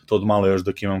 to od malo još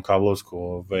dok imam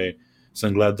kablovsku,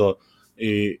 sam gledao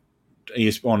i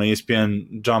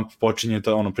ESPN Jump počinje,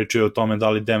 pričaju o tome da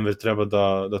li Denver treba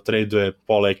da traduje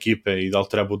pola ekipe i da li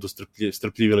treba budu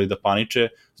strpljivi ili da paniče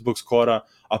zbog skora,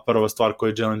 a prva stvar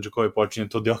koju Jalen Jacobi počinje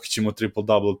to da Jokić ima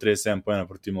triple-double, 37 pojena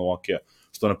protiv Milwaukee,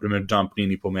 što na primjer Jump nije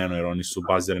ni pomenuo, jer oni su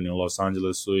bazirani u Los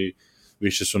Angelesu i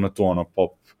više su na tu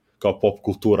kao pop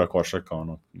kultura košarka,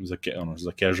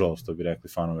 za casual, što bi rekli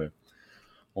fanovi.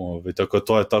 Tako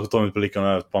to mi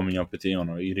prilika pominja opet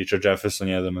i Richard Jefferson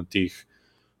je jedan od tih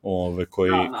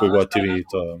koji gotivi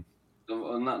to.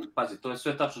 Pazi, to je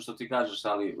sve tačno što ti kažeš,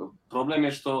 ali problem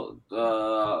je što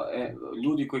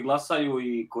ljudi koji glasaju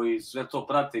i koji sve to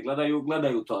prate i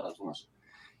gledaju to, razumeš.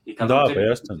 I kada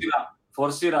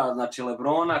forsira, znači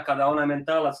Lebrona, kada onaj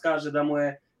mentalac kaže da mu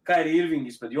je Kyrie Irving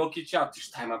ispred Jokića, ti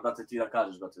šta ima, brate, ti da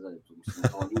kažeš, brate, dalje tu, mislim,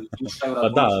 to ljudi tu šta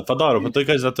da, pa dobro, pa to je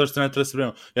kaže, zato što ne treba se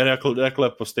vremena. Ja rekao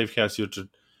lepo Steve Harris jučer,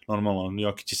 normalno,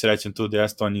 Jokić je srećen tu,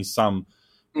 jeste, on i sam,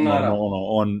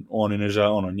 on i ne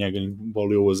žele, njega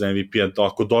boli uvo za MVP-a,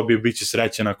 ako dobije, bit će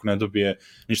srećen, ako ne dobije,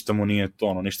 ništa mu nije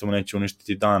to, ništa mu neće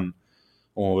uništiti dan,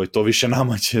 to više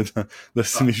nama će da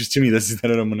se mi da se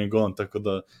teramo nego on, tako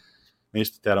da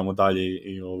ništa teramo dalje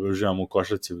i uživamo u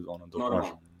košarci dok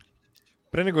možemo.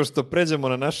 Pre nego što pređemo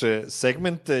na naše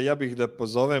segmente, ja bih da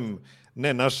pozovem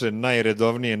ne naše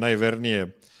najredovnije,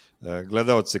 najvernije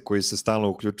gledaoce koji se stalno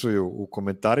uključuju u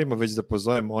komentarima, već da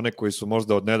pozovem one koji su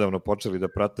možda odnedavno počeli da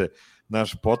prate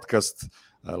naš podcast.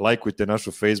 Lajkujte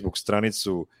našu Facebook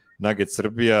stranicu Nugget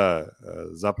Srbija,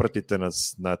 zapratite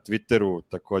nas na Twitteru,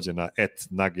 takođe na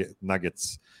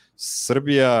 @Nuggets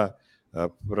Srbija,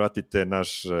 pratite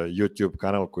naš YouTube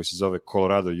kanal koji se zove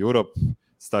Colorado Europe,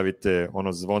 stavite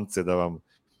ono zvonce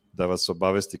da vas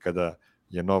obavesti kada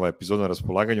je nova epizoda na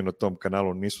raspolaganju. Na tom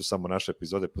kanalu nisu samo naše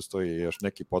epizode, postoji još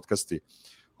neki podcasti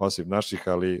osim naših,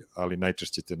 ali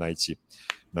najčešće ćete naići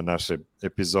na naše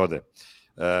epizode.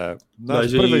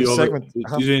 Naš prvi segment...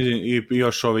 I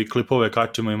još ovi klipove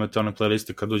kačemo, imate one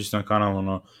playliste kad uđete na kanal,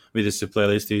 ono, vide se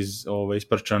playliste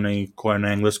isprčane i koje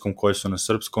na engleskom, koje su na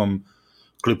srpskom,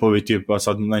 klipovi tipa,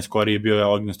 sad najskoriji bio je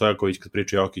Ognjen Stojaković kad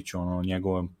priča Jokiću, ono,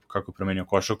 njegovom kako je promenio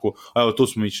košaku, a evo tu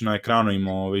smo ići na ekranu,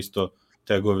 imamo isto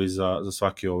tagovi za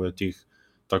svaki ove tih,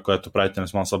 tako eto, pratite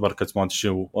nas malo sad, bar kad smo otišli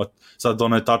sad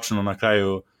ono je tačno na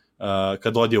kraju,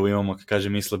 kad odjevu imamo, kad kaže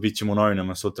misle, bit ćemo u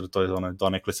novinama sutra, to je ono,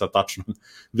 donekle sad tačno,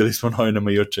 bili smo u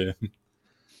novinama juče.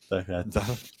 Tako, eto. Da.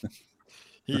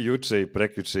 I juče, i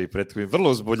prekjuče, i prethodin,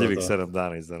 vrlo uzbudljivih 7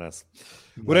 dana iza nas.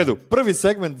 U redu, prvi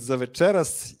segment za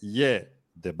večeras je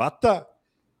debata.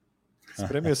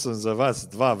 Spremio sam za vas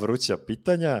 2 vruća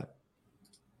pitanja.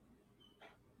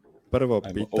 Prvo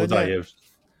pitanje...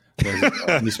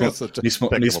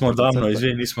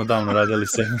 Nismo davno radili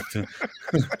segment.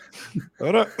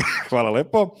 Dobro, hvala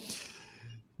lepo.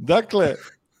 Dakle,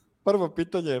 prvo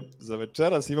pitanje za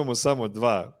večeras, imamo samo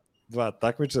dva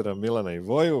takmičara, Milana i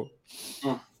Voju.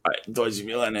 Aj, dođi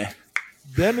Milane.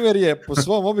 Denver je po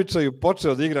svom običaju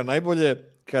počeo da igra najbolje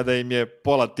kada im je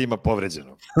pola tima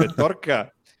povređeno. Petorka,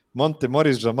 Monte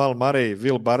Morris, Jamal Murray,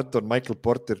 Will Barton, Michael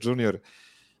Porter Jr.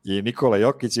 i Nikola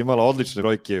Jokić imala odlične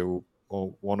brojke u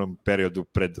onom periodu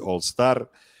pred All-Star.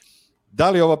 Da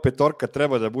li ova petorka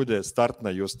treba da bude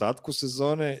startna i u ostatku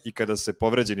sezone i kada se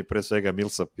povređeni pre svega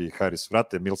Millsap i Harris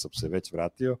vrate, Millsap se već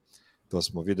vratio, to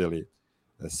smo videli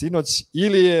sinoć,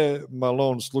 ili je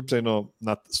Malone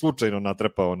slučajno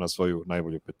natrepao na svoju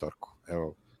najbolju petorku?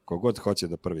 Evo, kogod hoće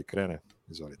da prvi krene,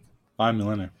 izvolite. Aj,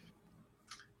 Milane.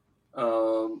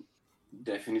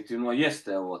 Definitivno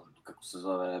jeste ovo, kako se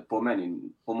zove,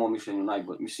 po mom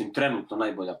mišljenju trenutno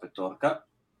najbolja petorka,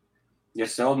 jer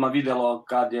se odmah videlo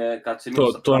kad se...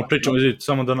 To pričamo,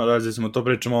 samo da različimo, to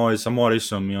pričamo sa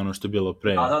Morrisom i ono što je bilo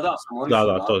pre. Da, sa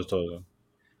Morrisom, to.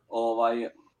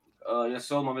 Jer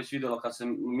se odmah već videlo kad se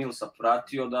Millsap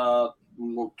vratio da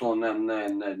to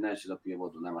neće da pije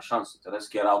vodu, nema šanse,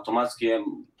 teretski, jer automatski je,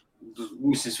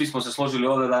 mislim, svi smo se složili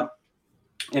ovde da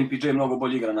MPJ mnogo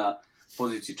bolje igra na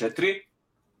poziciji 4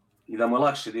 i da mu je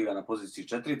lakše da igra na poziciji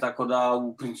 4, tako da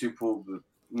u principu,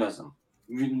 ne znam,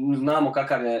 znamo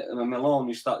kakav je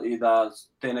Malone i da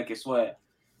te neke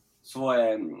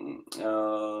svoje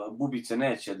bubice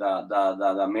neće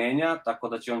da menja, tako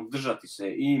da će on držati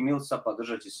se i Millsapa,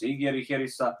 držat će se i Gary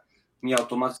Harrisa, mi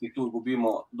automatski tu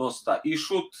gubimo dosta i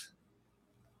šut,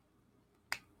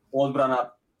 odbrana,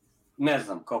 ne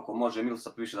znam kako može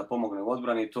Millsap više da pomogne u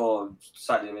odbrani, to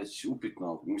sad je već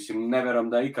upitno, mislim, ne verujem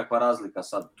da je ikakva razlika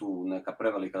sad tu neka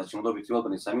prevelika da ćemo dobiti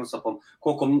odbrani sa Millsapom,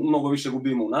 koliko mnogo više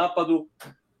gubimo u napadu.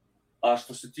 A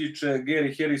što se tiče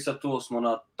Gary Harrisa, to smo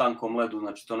na tankom ledu,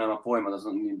 znači to nema pojma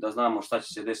da znamo šta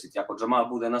će se desiti. Ako Jamal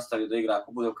bude nastavio da igra,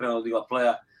 ako bude okrenuo da igra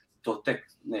playa, to tek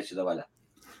neće da valja.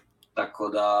 Tako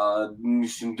da,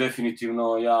 mislim,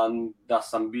 definitivno ja da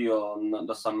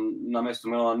sam na mestu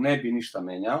Melona ne bi ništa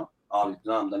menjao, ali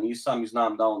znam da nisam i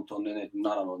znam da on to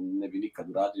naravno ne bi nikad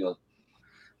uradio.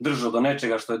 Držao do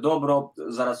nečega što je dobro,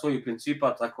 zarad svojih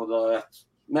principa, tako da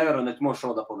ne verujem da ti možeš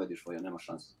ovo da pobediš, nema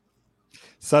šanse.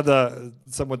 Sada,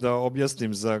 samo da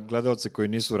objasnim za gledalce koji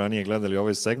nisu ranije gledali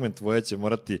ovaj segment, Voja će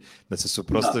morati da se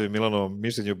suprotstavi Milanovom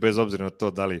mišljenju bez obzira na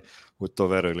to da li u to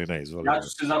veruje ili ne. Izvoli.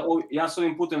 Ja s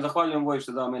ovim putem zahvaljujem Voji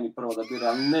što dao meni prvo da bira,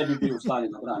 ali ne bi bio u stanju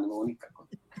da branim ovo nikako.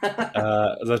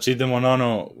 Znači idemo na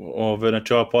ono,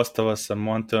 znači ova postava sa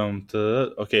Monteom,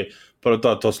 ok, prvo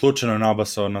to slučajno je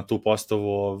nabasao na tu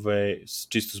postavu,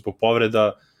 čisto zbog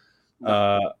povreda,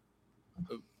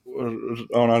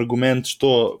 argument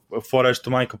fora je što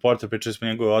Michael Porter, pričali smo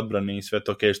njegove odbrane i sve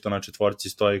to okej, što na četvorci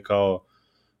stoji kao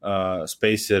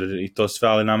spacer i to sve,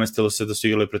 ali namestilo se da su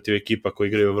igrali protiv ekipa koji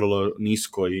igraju vrlo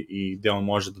nisko i gde on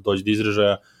može da dođe do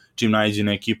izražaja, čim naiđe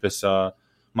na ekipe sa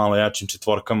malo jačim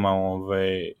četvorkama,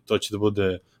 to će da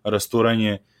bude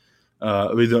rasturanje.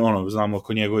 Znamo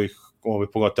oko njegovih,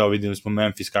 pogotovo videli smo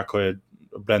Memphis kako je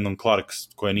Brandon Clark,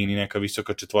 koja nije ni neka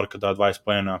visoka četvorka, da 20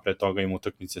 poena, pre toga im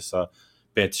utakmice sa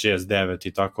 5, 6, 9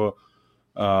 i tako.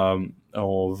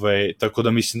 Tako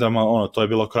da mislim da to je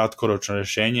bilo kratkoročno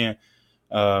rešenje.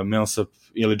 Millsap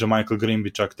ili Jamichael Green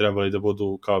bi čak trebali da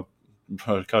budu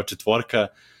kao četvorka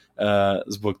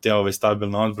zbog te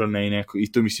stabilne odbrane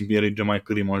i tu mislim jer i Jamichael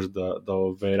Green može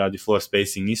da radi floor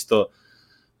spacing isto.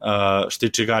 Što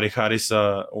tiče Gary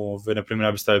Harrisa, na primjer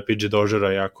ja bih stavio PJ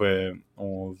Dozera, jako je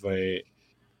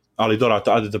ali dobro,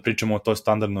 ajde da pričamo o to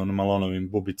standardno na Malonovim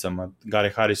bubicama.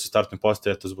 Gary Harris u startnoj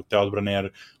postaji, eto zbog te odbrane,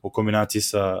 jer u kombinaciji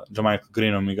sa Jermichael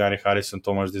Greenom i Gary Harrisom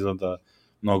to možda izgleda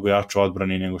mnogo jače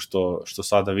odbrani nego što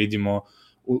sada vidimo,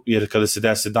 jer kada se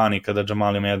dese dani, kada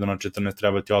Jamal ima 1 od 14,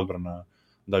 treba ti odbrana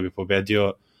da bi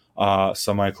pobedio, a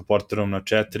sa Michael Porterom na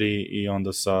 4 i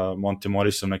onda sa Monte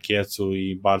Morrisom na kecu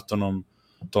i Bartonom,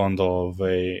 to onda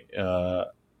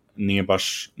nije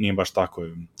baš tako.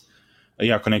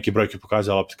 Iako neki brojke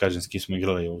pokazali, opet kažem s kim smo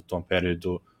igrali u tom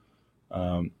periodu,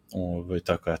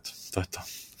 tako eto, to je to.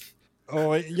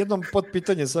 Jednom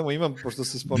podpitanje samo imam, pošto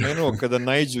se spomenuo kada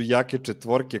naiđu jake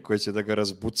četvorke koje će da ga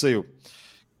razbucaju.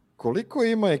 Koliko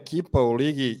ima ekipa u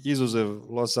ligi, izuzev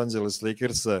Los Angeles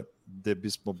Lakersa, gde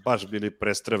bismo baš bili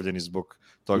prestravljeni zbog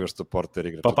toga što Porter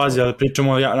igra? Pa pazi, ali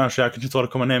pričamo o našoj jakim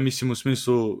četvorkama, ne mislim u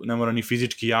smislu, ne mora ni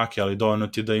fizički jake, ali dovoljno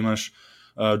ti da imaš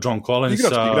John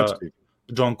Collinsa, igrački.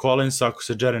 John Collins, ako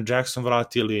se Jaren Jackson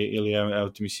vrati, ili evo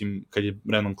ti mislim, kad je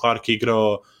Brandon Clark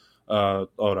igrao,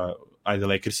 ajde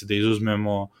Lakers da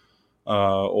izuzmemo,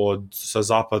 sa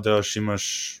zapada još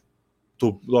imaš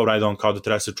tu, dobro, ajde on kao da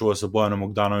treba se čuva sa Bojanom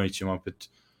Bogdanovićem, opet,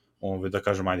 da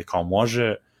kažem, ajde kao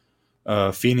može.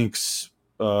 Phoenix,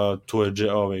 tu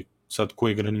je sad ko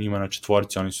igra njima na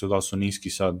četvorci, oni su, da li su niski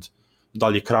sad, da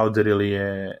li je Crowder ili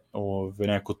je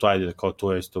neko to, ajde, kao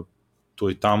to je isto tu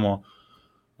i tamo.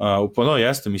 No,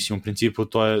 jeste, mislim, u principu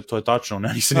to je tačno,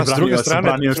 ne, nisam ni branio, ja sam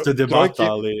branio što je debata,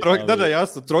 ali... Da,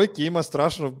 jasno, trojki ima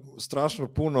strašno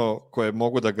puno koje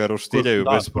mogu da ga roštiljaju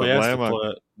bez problema,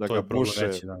 da ga puše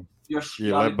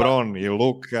i LeBron, i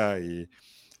Luka,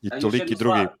 i toliki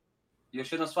drugi.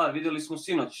 Još jedna stvar, videli smo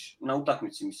sinoć na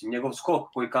utakmici, mislim, njegov skok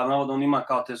koji kao navodno on ima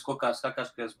kao te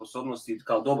skakaške sposobnosti,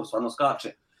 kao dobro, stvarno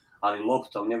skače, ali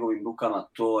lopta u njegovim rukama,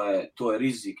 to je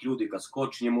rizik. Ljudi kad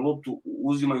skoči, njemu loptu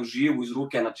uzimaju živu iz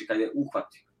ruke, znači kad je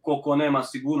uhvati. Koliko nema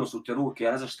sigurnost u te ruke,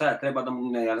 ja ne znam šta je,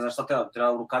 ja ne znam šta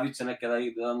treba rukavice neke da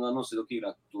nosi dok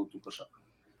igra tu košarku.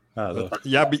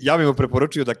 Ja bih mu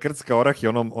preporučio da krcka orahe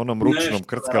onom ručnom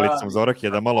krckalicom za orahe,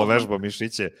 da malo vežba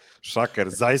mišiće, šakar,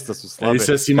 zaista su slabe.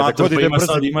 Simator pa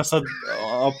ima sad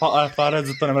aparat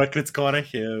za to, ne mora krcka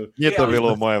orahe. Nije to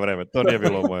bilo u moje vreme,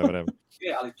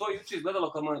 ali to je juče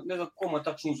izgledalo, ne znam komu je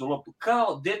tačno uzeo loptu,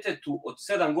 kao detetu od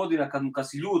 7 godina kad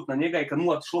si ljut na njega i kad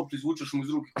mu atiš loptu izvučeš mu iz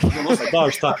ruke.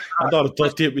 Da, šta? Dobro, to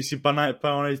ti je, mislim,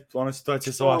 pa ona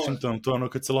situacija sa Washingtonom, to je ono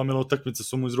kad se lomila utakmica,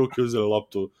 su mu iz ruke uzeli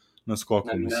loptu na skoku,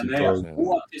 mislim, to je... Ne,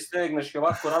 ti stegneš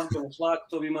ovako razbijeno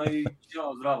šlaktovima i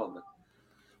jao, zdravo, bre.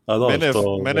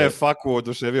 Mene je Faku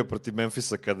oduševio protiv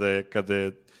Memfisa kada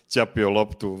je ćapio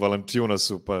loptu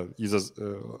Valanciunasu, pa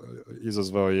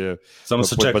izazvao je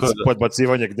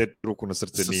podbacivanje gde ruku na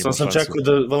srce nije imao šansu. Sam čekao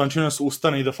da Valanciunas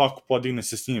ustane i da Faku podigne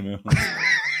se s njim.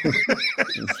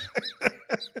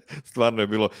 Stvarno je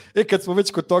bilo. Kad smo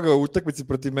već kod toga u utakmici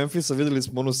protiv Memfisa, videli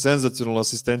smo onu senzacionalnu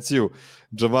asistenciju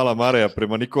Jamala Mareja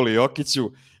prema Nikoli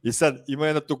Jokiću i sad ima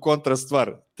jedna tu kontra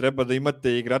stvar. Treba da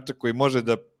imate igrača koji može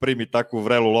da primi takvu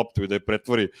vrelu loptu i da je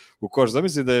pretvori u koš.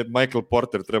 Zamisli da je Michael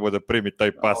Porter trebao da primi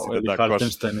taj pas i da da koš.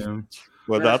 Hartenstein.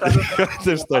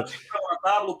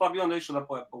 Tablu, pa bi onda išao da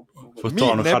poje.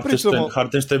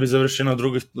 Hartenstein bi završio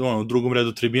u drugom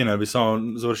redu tribine, bi samo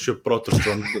završio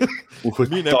protočom.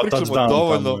 Mi ne pričamo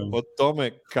dovoljno o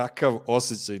tome kakav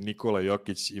osjećaj Nikola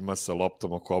Jokić ima sa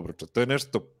loptom oko obruča. To je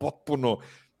nešto potpuno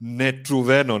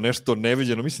nečuveno, nešto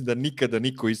neviđeno. Mislim da nikada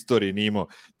niko u istoriji nije imao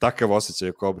takav osjećaj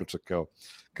oko obruča kao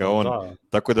on. Da.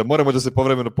 Tako da moramo da se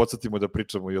povremeno podsjetimo da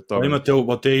pričamo i o tome.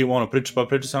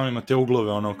 Priča samo ima te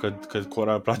uglove, kad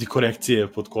prati korekcije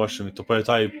pod košem i to, pa je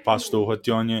taj pas što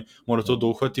uhvati, mora to da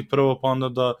uhvati prvo, pa onda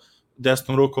da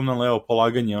desnom rukom na levo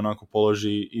polaganje onako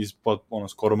položi ispod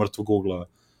skoro mrtvog ugla.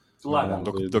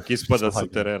 Dok ispada sa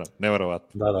terena.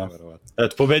 Neverovatno. Da.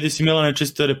 Eto, pobedi si Milane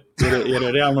čisto jer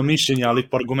je realno mišljenje, ali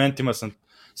po argumentima sam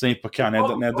ipak ja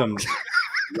ne dam...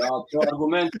 Ja, to je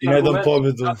argument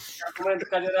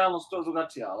kad je realnost to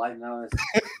drugačija, ali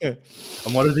a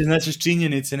moraš da iznećeš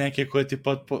činjenice neke koje ti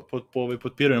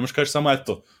potpiraju, ne možeš kažeš samo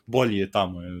eto, bolji je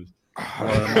tamo.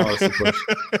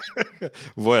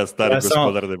 Voja, stari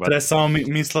gospodar debata. Treba samo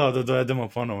mislila da dovedemo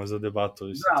ponovo za debatu.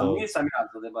 Da, nisam ja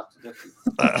za debatu,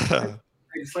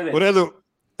 definitivno. U redu,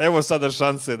 evo sada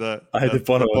šanse da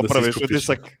popraviš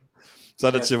utisak.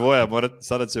 Sada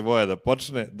će Voja da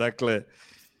počne. Dakle,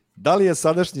 da li je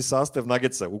sadašnji sastav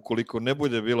Nuggetsa, ukoliko ne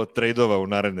bude bilo trejdova u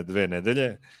naredne 2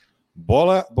 nedelje,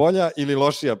 bolja ili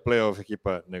lošija play-off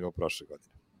ekipa nego prošle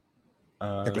godine?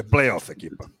 Dakle, play-off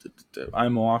ekipa.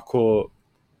 Ajmo ovako,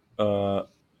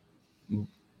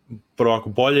 prvo ako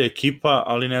bolja ekipa,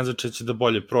 ali ne znači će da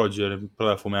bolje prođe, jer je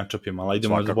play-off u matchupima, ali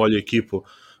idemo za bolju ekipu.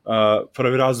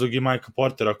 Prvi razlog je Michael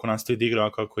Porter, ako nastavi da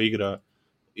igra kako igra,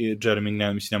 i Jeremy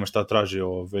Grant, mislim, nema šta traži.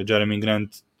 Jeremy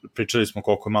Grant, pričali smo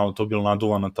koliko je malo to bilo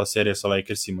naduvano, ta serija sa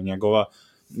Lakersima njegova.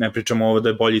 Ne pričamo ovo da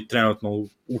je bolji trenutno u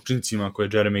učincima koje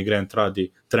Jeremy Grant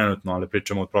radi trenutno, ali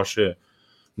pričamo od prošle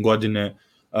godine.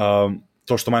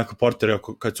 To što Michael Porter,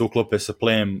 kad se uklope sa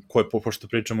playem, pošto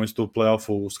pričamo isto u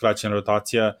play-offu, skraćena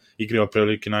rotacija, igrao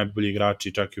prilike najbolji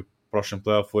igrači, čak i u prošlem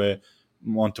play-offu je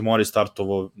Monte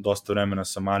startovao dosta vremena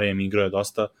sa Marejem, igrao je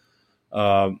dosta.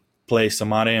 Play sa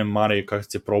Marej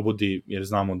kad se probudi, jer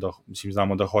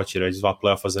znamo da hoće reći 2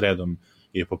 play-offa za redom,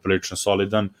 je poprilično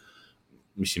solidan.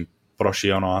 Mislim, prošli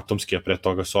je atomski, a pre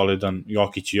toga solidan.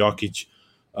 Jokić.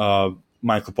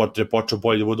 Michael Porter je počeo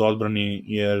bolje da bude odbrani,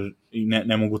 jer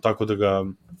ne mogu tako da ga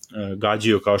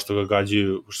gađaju kao što ga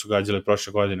gađaju, što su gađali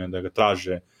prošle godine, da ga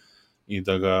traže i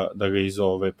da ga iz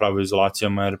prave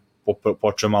izolacijama, jer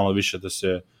počeo malo više da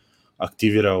se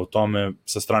aktivira u tome.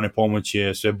 Sa strane pomoći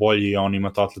je sve bolji, a on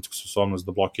ima ta atletsku sposobnost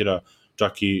da blokira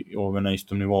čak i na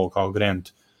istom nivou kao Grant.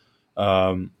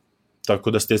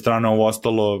 Tako da s te strane ovo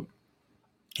ostalo,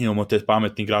 imamo te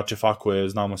pametni igrače, Fakue,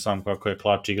 znamo sam kako je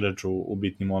klač igrač u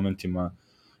bitnim momentima,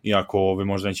 iako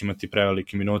možda neće imati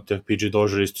prevelike minute. PJ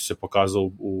Dozier isto se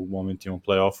pokazao u momentima u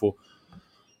play-offu.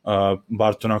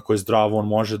 Barton ako je zdravo, on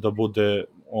može da bude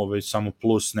samo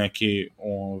plus neki,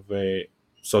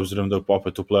 s obzirom da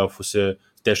opet u play-offu se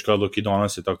teške odluke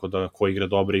donose, tako da ko igra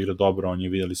dobro, on je,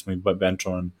 videli smo i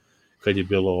benchovan kad je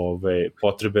bilo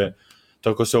potrebe.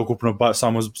 Tako se okupno,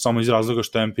 samo iz razloga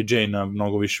što je MPJ na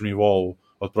mnogo višem nivou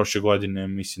od prošle godine,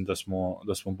 mislim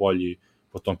da smo bolji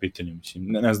po tom pitanju. Mislim,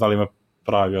 ne znam da li ima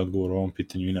pravi odgovor u ovom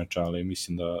pitanju inače, ali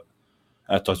mislim da,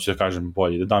 to ću da kažem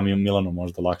bolji, da dam i Milanu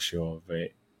možda lakši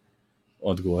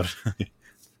odgovor.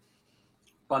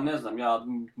 Pa ne znam, ja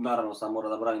naravno sam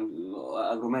moram da branim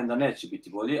argument da neće biti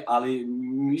bolji, ali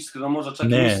iskreno možda čak i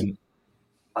mislim.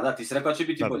 Pa da, ti si rekao da će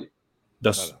biti bolji.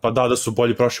 Da su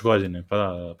bolji prošle godine,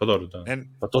 pa dobro, da.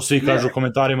 Pa to svi kažu u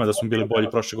komentarima da smo bili bolji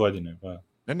prošle godine, pa.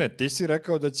 Ne, ti si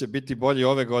rekao da će biti bolji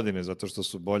ove godine, zato što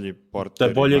su bolji Porter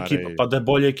da je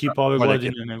bolja ekipa ove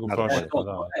godine nego prošle.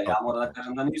 Ja moram da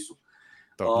kažem da nisu.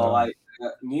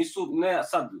 Nisu, ne,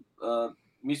 sad,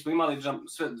 mi smo imali,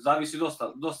 sve, zavisi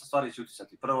dosta stvari će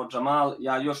utisati. Prvo, Jamal,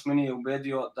 još me nije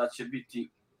ubedio da će biti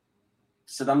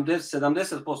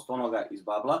 70% onoga iz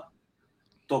babla,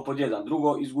 to pod jedan.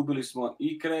 Drugo, izgubili smo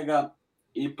i Craiga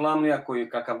i Plumleya koji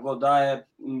kakav god daje,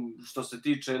 što se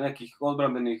tiče nekih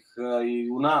odbrambenih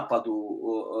i u napadu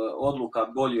odluka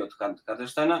bolji od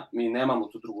Hartensteina, mi nemamo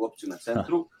tu drugu opciju na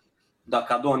centru, da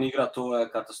kad on igra to je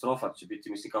katastrofa će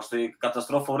biti, mislim kao što je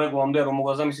katastrofa u regularnom delu, mogu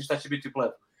da zamislim šta će biti u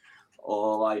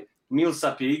play-offu.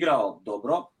 Millsap je igrao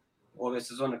dobro, ove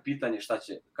sezone pitanje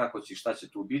šta će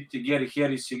tu biti.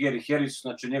 Gary Harris,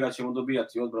 znači njega ćemo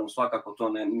dobijati odbranu svakako, to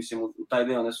ne, mislim u taj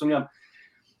deo ne sumnjam,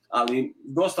 ali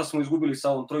dosta smo izgubili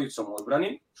sa ovom trojicom u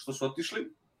odbrani, što su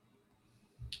otišli.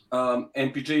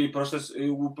 MPJ prošle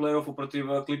u play-offu protiv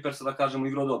Clippersa, da kažemo,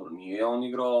 igrao dobro. Nije on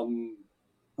igrao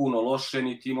puno loše,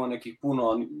 niti imao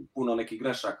puno nekih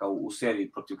grešaka u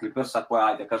seriji protiv Clippersa, koja,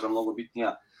 ajde kažem, mnogo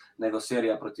bitnija nego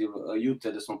serija protiv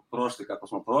Ute, gde smo prošli kako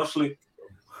smo prošli.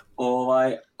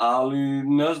 Ali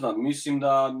ne znam,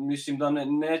 mislim da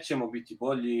nećemo biti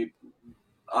bolji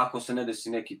ako se ne desi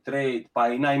neki trade, pa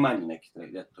i najmanji neki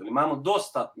trade. Imamo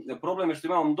dosta, problem je što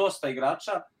imamo dosta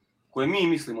igrača koje mi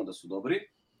mislimo da su dobri,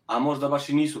 a možda baš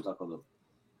i nisu tako dobri.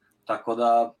 Tako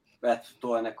da,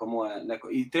 to je neko moje...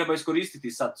 I treba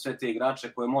iskoristiti sad sve te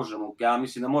igrače koje možemo, ja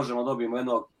mislim da možemo dobijemo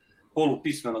jednog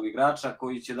polupismenog igrača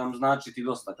koji će nam značiti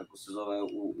dosta, kako se zove,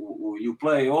 u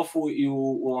play-offu i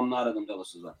u ovom narednom delu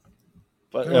sezona.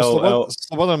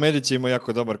 Slobodan Medić ima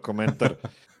jako dobar komentar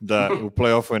da u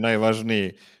play-offu je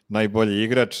najvažniji, najbolji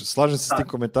igrač. Slažem se s tim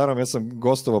komentarom, ja sam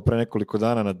gostovao pre nekoliko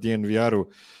dana na DNVR-u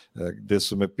gde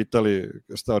su me pitali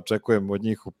šta očekujem od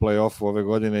njih u play-offu ove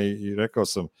godine i rekao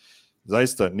sam,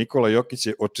 zaista Nikola Jokić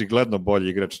je očigledno bolji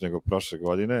igrač nego prošle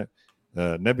godine.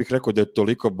 Ne bih rekao da je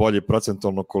toliko bolji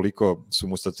procentualno koliko su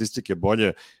mu statistike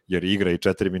bolje, jer igra i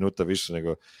 4 minuta više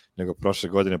nego prošle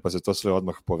godine, pa se to sve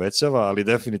odmah povećava, ali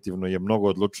definitivno je mnogo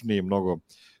odlučniji, mnogo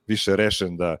više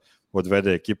rešen da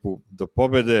odvede ekipu do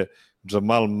pobede.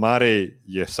 Jamal Murray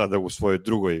je sada u svojoj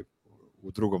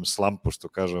drugom slampu, što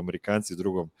kažu Amerikanci,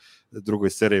 drugoj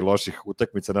seriji loših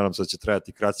utakmica. Nadam se da će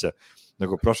trajati kraća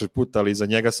nego prošli put, ali za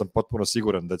njega sam potpuno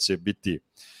siguran da će biti,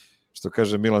 što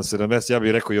kaže Milan, 70, ja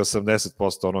bih rekao i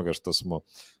 80% onoga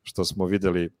što smo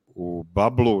videli u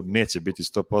bablu. Neće biti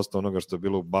 100% onoga što je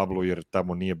bilo u bablu, jer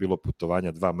tamo nije bilo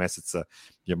putovanja, 2 meseca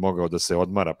je mogao da se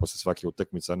odmara posle svake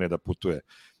utakmice, a ne da putuje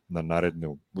na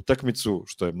narednu utakmicu,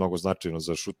 što je mnogo značajno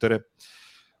za šutere.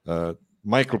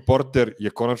 Michael Porter je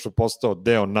konačno postao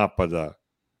deo napada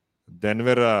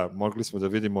Denvera, mogli smo da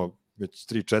vidimo već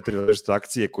 3-4 različite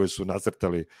akcije koje su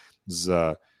nacrtali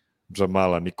za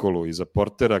Jamala, Nikolu i za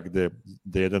Portera, gde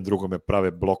jedan drugome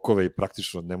prave blokove i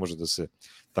praktično ne može da se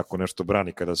tako nešto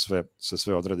brani kada se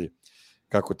sve odradi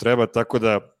kako treba, tako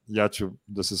da ja ću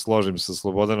da se složim sa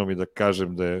Slobodanom i da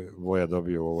kažem da je Voja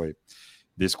dobio u ovoj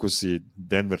diskusiji.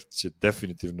 Denver će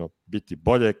definitivno biti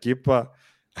bolja ekipa,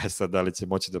 sad da li će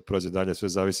moći da prođe dalje, sve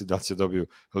zavisi da li će dobiju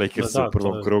Lakers u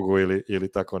prvom krugu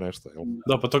ili tako nešto.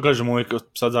 Da, pa to kažem uvijek,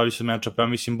 sad zavisi od meča, pa ja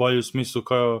mislim bolje u smislu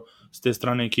kao s te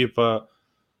strane ekipa,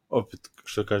 opet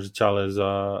što kaže Ćale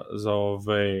za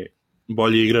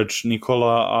bolji igrač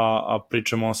Nikola, a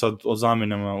pričamo sad o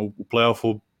zamjenama u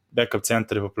play-offu, backup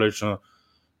centar je poprilično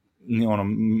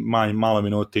malo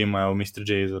minute ima, evo Mr.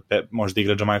 J možda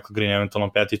igra Michael Green,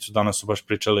 eventualno peticu, danas su baš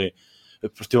pričali,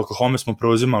 protiv Oklahoma smo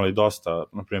preuzimali dosta,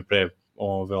 naprimjer pre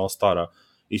All-Stara,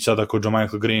 i sad ako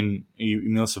Michael Green i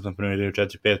Millsap, naprimjer, igraju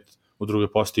 4-5 u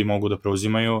drugoj postoji mogu da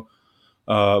preuzimaju,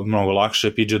 mnogo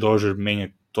lakše. PJ Dozier menja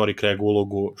Torrey Craig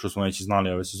ulogu, što smo već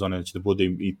znali ove sezone da će da bude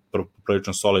i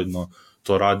prilično solidno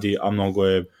to radi, a mnogo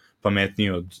je pametniji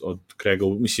od Craiga,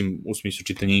 mislim, u smislu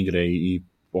čitanja igre i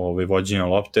vođenja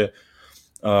lopte.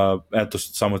 Eto,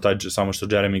 samo što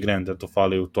Jeremy Grant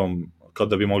fali u tom, kao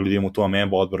da bi mogli da imamo tu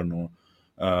ameba odbranu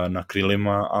na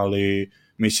krilima, ali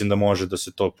mislim da može da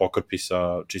se to pokrpi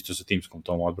čisto sa timskom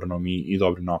tom odbranom i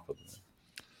dobrim napadom.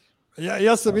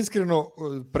 Ja sam iskreno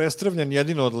prestravljen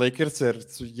jedino od Lakersa, jer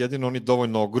su jedino oni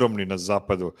dovoljno ogromni na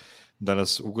zapadu da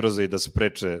nas ugroze i da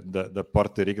spreče da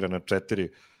Porter igra na 4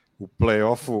 u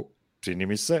play-offu, čini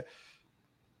mi se.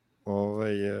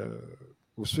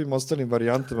 U svim ostalim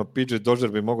varijantama PJ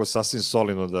Dozier bi mogao sasvim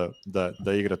solidno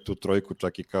da igra tu trojku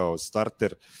čak i kao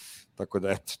starter, tako da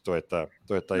eto,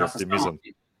 to je taj optimizam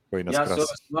koji nas krasi. Ja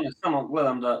se samo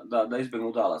gledam da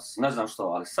izbjegnu Dallas, ne znam što,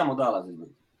 ali samo Dallas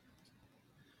izbjegnu.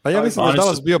 Pa ja mislim da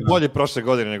Dallas bio bolji prošle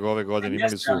godine nego ove godine,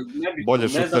 imali su bolje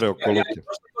šutere oko Luke.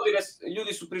 Prošle godine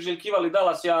ljudi su priželjkivali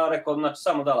Dallas, ja rekao, znači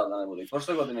samo Dallas da ne bude.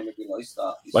 Prošle godine mi je bilo ista.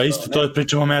 Pa isto to je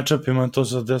pričamo o match-upima, to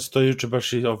se to juče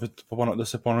baš i opet da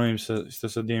se ponovim isto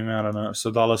sa DMR-a, sa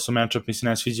Dallasom match-up mi se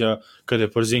ne sviđa kada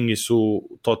je Porzingis u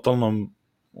totalnom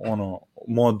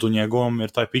modu njegovom, jer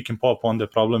taj pick and pop onda je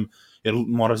problem, jer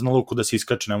mora na luku da se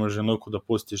iskače, ne može na luku da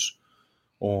pustiš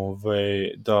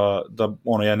da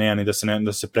jedan i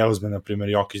da se preuzme, na primjer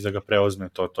Jokić da ga preuzme,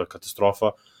 to je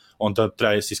katastrofa. Onda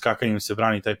treba se iskakanjem se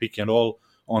brani taj pick and roll,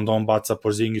 onda on baca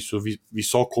Porzingisu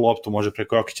visoku loptu, može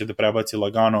preko Jokića da prebaci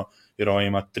lagano, jer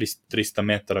ima 300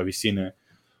 metara visine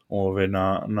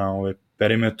na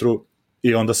perimetru,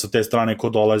 i onda sa te strane ko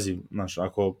dolazi, znaš,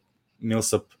 ako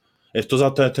Millsap,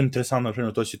 zato je to interesantno, na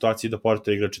primjer, u toj situaciji da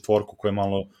Porter igra četvorku koja je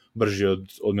malo brži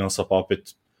od Millsapa,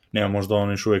 opet nema možda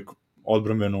on još uvijek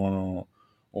odbrambenu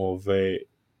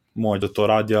moć da to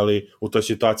radi, ali u toj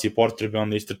situaciji Porter bi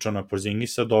onda istrčao na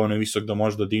Porzingisa, dovoljno je visok da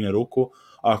može da digne ruku,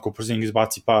 a ako Porzingis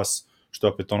baci pas, što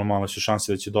je opet malo su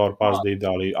šanse da će dobar pas da ide,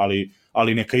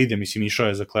 ali neka ide, mislim, išao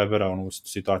je za Klebera u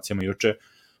situacijama juče,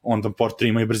 onda Porter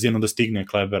ima i brzinu da stigne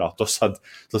Klebera, to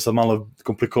sad malo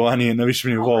komplikovanije na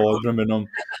višem nivou odbrambenom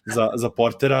za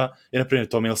Portera, i na primjer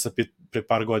to Millsap je pre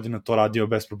par godina to radio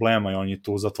bez problema i on je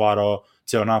tu zatvarao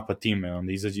ceo napad time,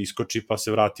 onda izađe, iskoči pa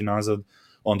se vrati nazad,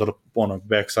 onda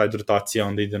backside rotacija,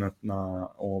 onda ide na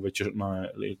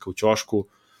u ćošku,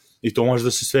 i to može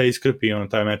da se sve iskrpi,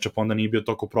 taj matchup onda nije bio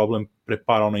toliko problem pre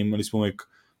par, imali smo uvijek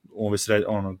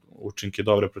učinke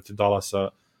dobre protiv Dallasa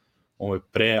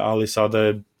pre, ali sada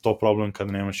je to problem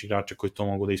kada nemaš igrača koji to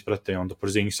mogu da isprate, onda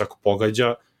Porzingis ako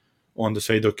pogađa, onda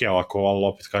sve ide ok, ali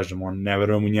opet kažem, ne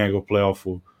verujem u njega u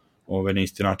play-offu na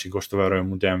isti način kao što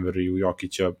verujem u Denver i u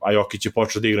Jokića, a Jokić je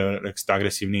počeo da igra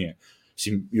agresivnije.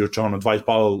 Juče Dwight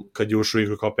Powell kad je ušao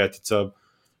igru kao petica,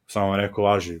 samo rekao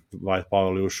laži, Dwight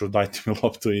Powell je ušao, dajte mi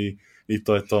loptu i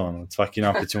to je to, svaki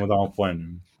napad ćemo damo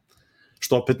poen.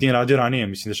 Što opet nije radio ranije,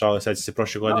 mislim, dešavalo seća se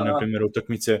prošle godine, na primjer,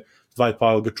 utakmice, Dwight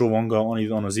Powell ga čuva,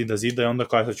 on zida i onda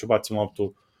kao sad ću bacim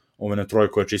loptu na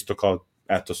trojku, je čisto kao,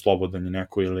 eto, slobodan je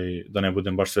neko, ili da ne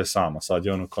budem baš sve sama, sad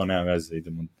je kao nema veze,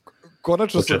 idemo.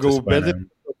 Konačno su ga ubedili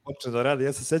da počne da radi.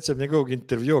 Ja se sećam njegovog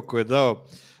intervjua koje je dao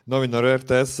novinaru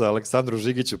RTS-a Aleksandru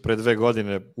Žigiću pre 2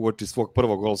 godine uoči svog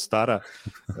prvog All-Stara.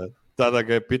 Tada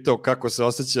ga je pitao kako se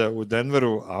osjeća u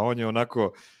Denveru, a on je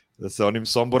onako sa onim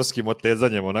somborskim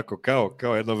otezanjem, onako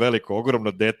kao jedno veliko,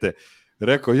 ogromno dete,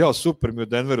 rekao, super mi u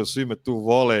Denveru, svi me tu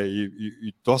vole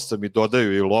i dosta mi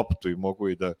dodaju i loptu i mogu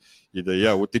i da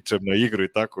ja utičem na igru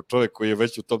i tako. Čovjek koji je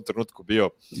već u tom trenutku bio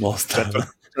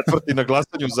četvrti na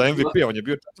glasanju za MVP, on je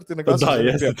bio četvrti na glasanju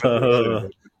za MVP.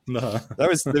 Da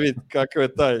mislim da vidi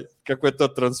kakva je to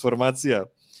transformacija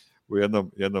u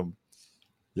jednom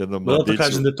jednom Zato mladiću.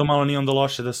 kažem da to malo nije onda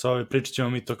loše da se pričat ćemo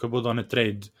mi to kad budu one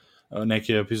trade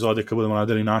neke epizode kad budemo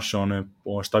radili naše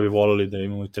šta bi volili da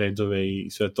imamo i trade-ove i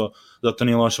sve to, zato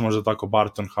nije loše možda tako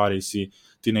Barton, Harris i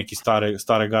ti neki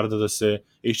stare garda da se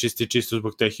iščisti čisto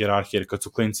zbog te hijerarhije, jer kad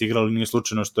su klinci igrali nije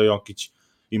slučajno što je Jokić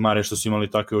i Mare što su imali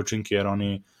takve učinke, jer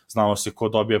oni znalo se ko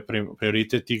dobija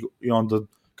prioritet i onda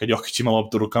kad Jokić ima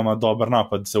loptu rukama dobar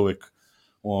napad se uvek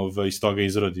iz toga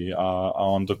izrodi, a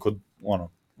onda kod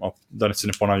da se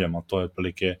ne ponavljamo, to je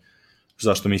otprilike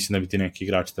zašto mislim da bi ti neki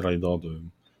igrači trebali da odu.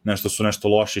 Nešto su nešto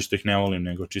loši što ih ne volim,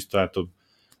 nego čisto eto,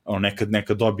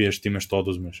 nekad dobiješ time što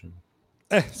oduzmeš.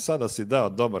 Sada si dao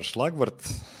dobar šlagvort.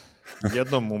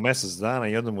 Jednom u mesec dana,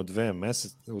 jednom u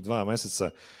 2 meseca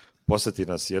poseti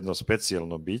nas jedno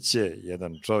specijalno biće,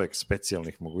 jedan čovek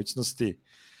specijalnih mogućnosti.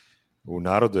 U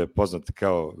narodu je poznat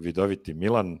kao vidoviti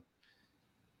Milan.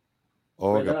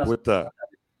 Ovoga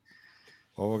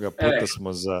puta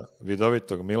smo za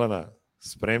vidovitog Milana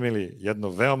spremili jedno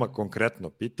veoma konkretno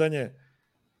pitanje,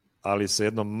 ali sa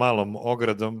jednom malom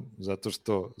ogradom, zato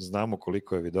što znamo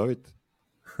koliko je vidovit.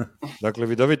 Dakle,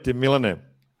 vidoviti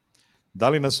Milane, da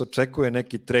li nas očekuje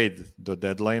neki trade do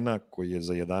deadline-a koji je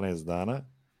za 11 dana?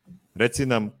 Reci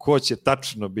nam ko će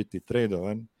tačno biti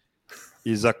tradovan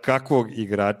i za kakvog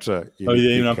igrača ili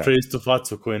pika. Imam istu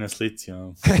facu koja je na slici.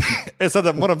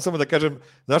 Sada moram samo da kažem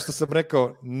zašto sam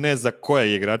rekao ne za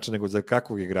koje igrača, nego za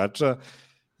kakvog igrača,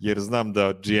 jer znam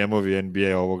da GM-ovi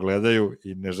NBA ovo gledaju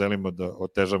i ne želimo da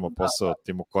otežamo posao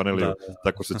Timu Connelliju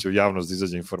tako što će u javnost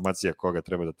izađe informacija koga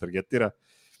treba da targetira,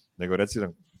 nego reci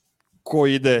nam ko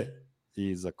ide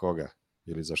i za koga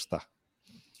ili za šta.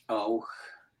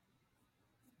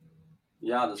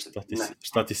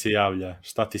 Šta ti se javlja?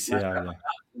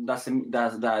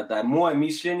 Da je moje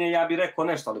mišljenje, ja bih rekao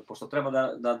nešto, ali pošto treba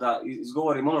da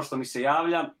izgovorim ono što mi se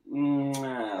javlja,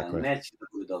 neće da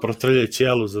bude dobro. Protrljaj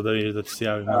ćelu za da vidiš da ti se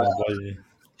javi malo bolje.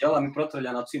 Ćela mi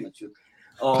protrlja na cinaću.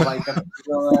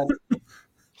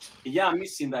 Ja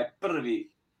mislim da je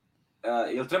prvi,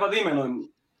 jel treba da imenujem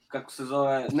kako se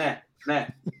zove, ne,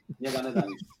 njega ne da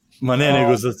ništa. Ma ne,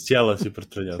 nego za ćela si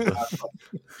protrljao to.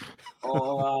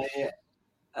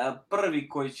 Prvi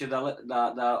koji će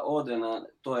da ode na,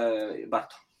 to je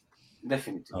Barton.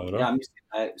 Definitivno. Dobro. Ja mislim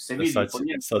da se vidi po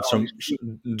njemu. Sad ću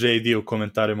JD u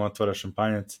komentarima otvara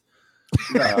šampanjac.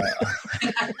 Da.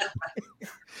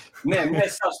 ne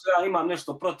sad što ja imam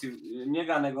nešto protiv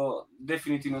njega, nego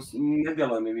definitivno ne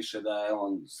djeluje mi više da je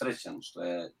on srećan što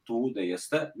je tu gde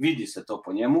jeste. Vidi se to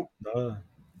po njemu. Da.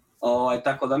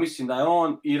 Tako da mislim da je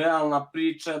on i realna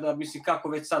priča, da mislim kako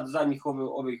već sad zadnjih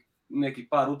ovih nekih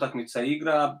par utakmica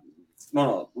igra,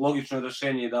 logično je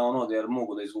rešenje da on ode jer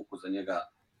mogu da izvuku za njega,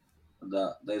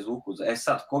 da izvuku za...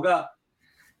 Sad, koga?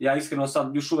 Ja iskreno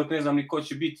sad još uvek ne znam ni ko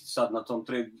će biti sad na tom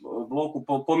trade bloku,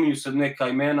 pominju se neka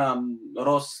imena,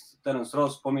 Terence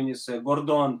Ross, pominje se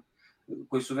Gordon,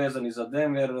 koji su vezani za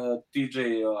Denver, TJ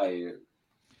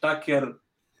Tucker.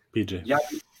 PJ.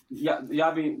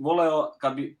 Ja bih voleo,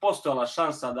 kad bi postojala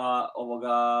šansa da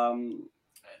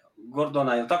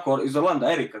Gordona, je li tako, iz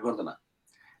Orlanda, Erika Gordona.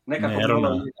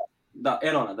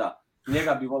 Erona, da.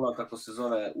 Njega bi volao kako se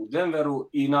zove u Denveru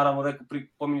i naravno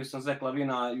pominju sam Zach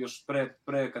Lavina još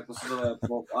pre kako se zove,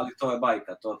 ali to je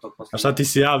bajka. A šta ti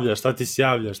se javljaš?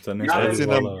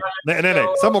 Ne,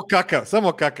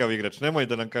 samo kakav igrač, nemoj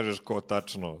da nam kažeš ko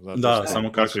tačno. Da,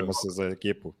 samo kakav. Se za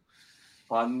ekipu.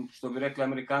 Pa što bi rekli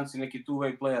Amerikanci, neki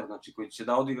two-way player, znači koji će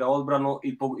da odigra odbranu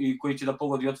i koji će da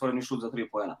pogodi otvoreni šut za 3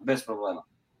 poena, bez problema.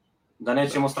 Da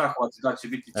nećemo strahovati da će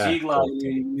biti cigla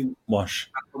može.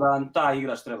 Tako da ta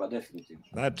igrač treba definitivno.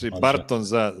 Znači Barton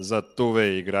za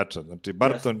two-way igrača, znači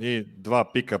Barton i 2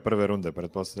 pika prve runde,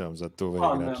 pretpostavljam za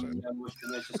two-way igrača.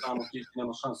 Neće samo tići,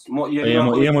 nema šanse.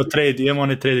 Imamo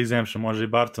onaj trade exemption, može i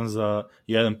Barton za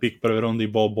 1 pik prve runde i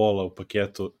bola u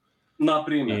paketu. Na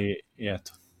primjer. I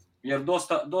eto. Jer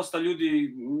dosta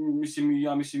ljudi,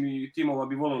 ja mislim i timova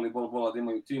bi voleli bola da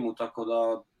imaju timu, tako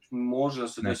da može da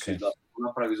se desi da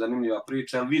napravi zanimljiva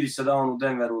priča, ali vidi se da on u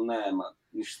Denveru nema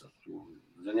ništa.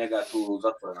 Za njega je tu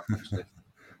zatvorena priča.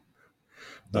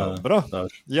 Dobro.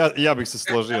 Ja bih se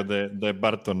složio da je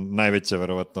Barton najveća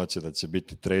verovatnoća da će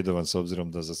biti tradovan, s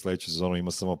obzirom da za sledeću sezonu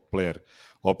ima samo player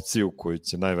opciju koju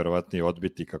će najverovatnije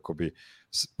odbiti kako bi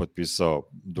potpisao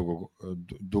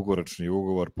dugoročni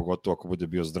ugovor, pogotovo ako bude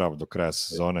bio zdrav do kraja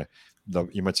sezone, da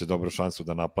imaće dobru šansu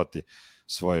da naplati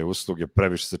svoje usluge.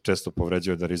 Previše se često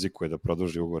povređuje da rizikuje da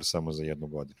produži ugovor samo za 1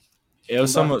 godinu. Evo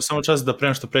samo čas da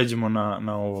pre što pređemo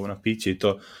na piće i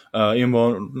to.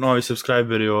 Imamo novi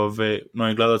subscriberi,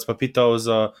 novi gledalac, pa pitao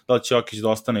da li će Jokić da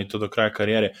ostane i to do kraja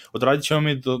karijere. Odradit ćemo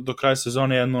mi do kraja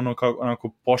sezone jednu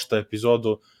onako pošta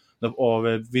epizodu da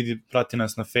prati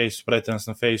nas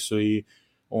na Faceu i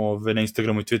na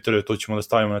Instagramu i Twitteru, to ćemo da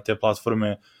stavimo na te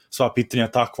platforme, sva pitanja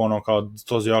takva, ono kao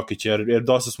Stoza Jokić, jer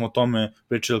dosta smo o tome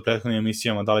pričali u prethodnim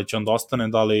emisijama, da li će on da ostane,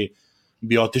 da li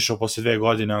bi otišao posle 2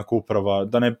 godine ako uprava,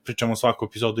 da ne pričamo svaku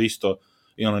epizodu isto,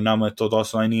 i nama je to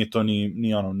dosta, nije to ni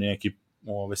neki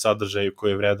sadržaj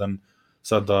koji je vredan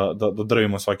sad da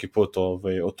drvimo svaki put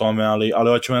o tome, ali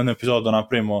hoćemo jednu epizodu da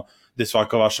napravimo gde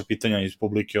svaka vaša pitanja iz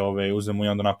publike uzemo i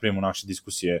onda napravimo naše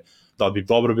diskusije, da li bi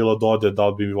dobro bilo da ode, da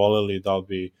li bi voleli, da li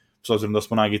bi, s obzirom da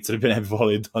smo Nuggets Srbije, ne bi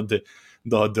voleli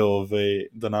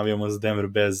da navijamo za Denver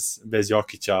bez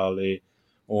Jokića, ali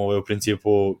u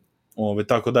principu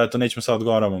tako da, eto, nećemo sad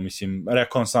odgovaramo, mislim,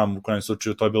 rekao on sam u kojem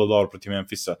slučaju, to je bilo dobro protiv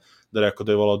Memphisa, da je rekao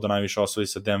da je volao da najviše osvoji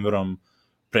sa Denverom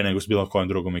pre nego s bilo kojom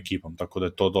drugom ekipom, tako da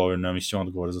je to dovoljno, ja mislim,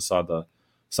 odgovor za sada,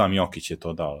 sam Jokić je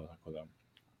to dao, tako da.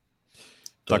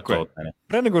 Tako je.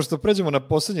 Pre nego što pređemo na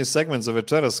poslednji segment za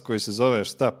večeras koji se zove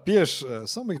Šta piješ,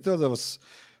 samo bih htio da vas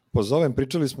pozovem,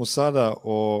 pričali smo sada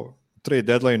o trade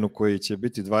deadline-u koji će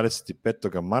biti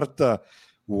 25. marta,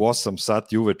 u 8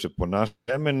 sati uveče po našem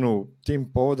vremenu.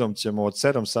 Tim povodom ćemo od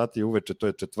 7 sati uveče, to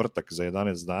je četvrtak za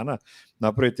 11 dana,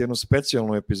 napraviti jednu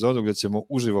specijalnu epizodu gde ćemo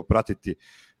uživo pratiti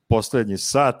poslednji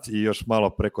sat i još malo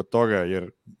preko toga,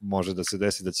 jer može da se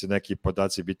desi da će neki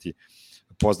podaci biti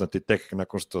poznati tek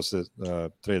nakon što se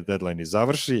trade deadline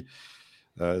završi.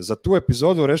 Za tu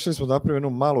epizodu rešili smo da napravimo jednu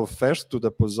malu feštu,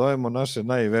 da pozovemo naše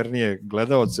najvernije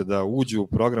gledaoce da uđu u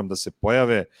program, da se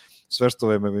pojave. Sve što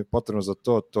vam je potrebno za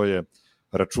to, to je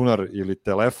računar ili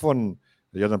telefon,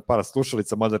 jedan par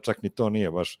slušalica, mada čak ni to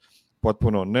nije baš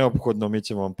potpuno neophodno, mi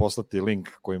ćemo vam poslati link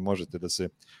koji možete da se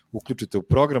uključite u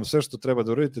program. Sve što treba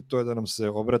da uradite, to je da nam se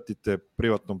obratite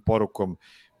privatnom porukom,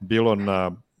 bilo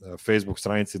na Facebook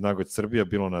stranici Nuggets Srbija,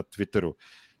 bilo na Twitteru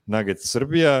Nuggets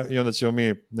Srbija, i onda ćemo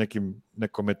mi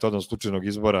nekom metodom slučajnog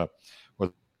izbora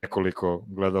od nekoliko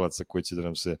gledalaca koji će da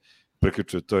nam se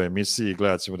priključuju u toj emisiji i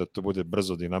gledat ćemo da to bude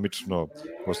brzo, dinamično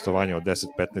gostovanje od 10,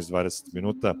 15, 20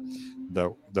 minuta,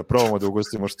 da probamo da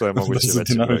ugostimo što je moguće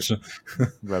veći broj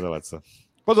gledalaca.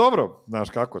 Pa dobro, znaš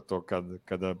kako to,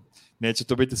 kada neće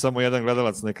to biti samo jedan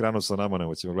gledalac na ekranu sa nama,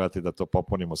 nego ćemo gledati da to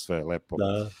popunimo sve lepo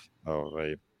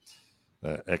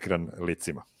ekran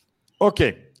licima. Ok,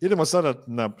 idemo sada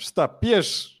na šta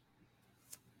piješ.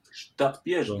 Šta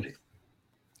piješ, bre?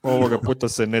 Ovoga puta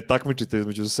se ne takmičite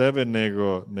između sebe,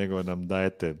 nego nam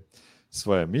dajete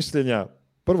svoje mišljenja.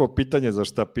 Prvo pitanje za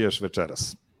šta piješ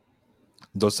večeras.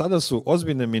 Do sada su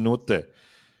ozbiljne minute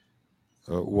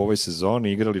u ovoj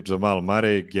sezoni igrali Jamal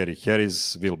Murray, Gary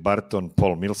Harris, Will Barton,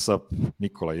 Paul Millsap,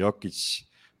 Nikola Jokić,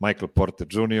 Michael Porter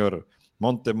Jr.,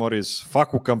 Monte Morris,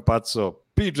 Facu Campazzo,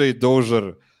 PJ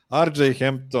Dozier, RJ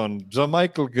Hampton,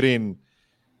 JaMychal Green,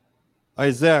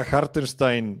 Isaiah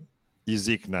Hartenstein i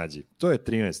Zik Nađi. To je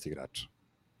 13 igrača.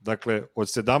 Dakle, od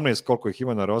 17 koliko ih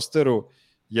ima na rosteru,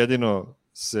 jedino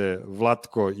se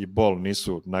Vlatko i Bol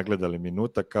nisu nagledali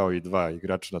minuta, kao i 2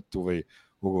 igrača na two-way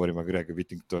ugovorima, Greg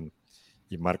Whittington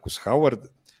i Marcus Howard.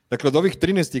 Dakle, od ovih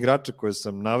 13 igrača koje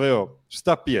sam naveo,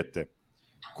 šta pijete?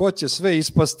 Ko će sve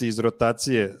ispasti iz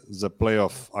rotacije za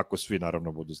playoff ako svi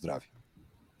naravno budu zdravi?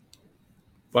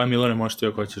 Pa Milane, možeš ti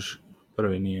ako hoćeš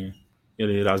prvi, nije,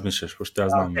 ili razmišljaš, pošto ja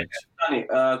znam već.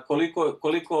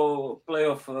 Koliko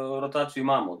playoff rotaciju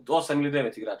imamo? 8 ili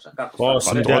 9 igrača? Kako pa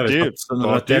 8 ili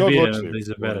 9, na tebi je da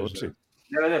izabereš.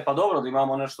 Pa dobro da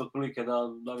imamo nešto otprilike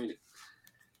da vidim.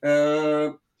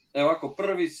 Evo ovako,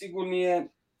 prvi sigurni je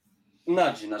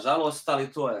Nađi, nažalost,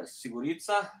 ali to je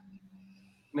sigurica.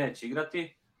 Neće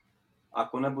igrati.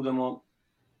 Ako ne budemo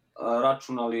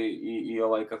računali i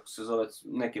kako se zove,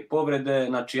 neke povrede,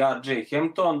 znači RJ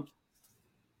Hampton,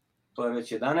 to je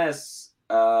već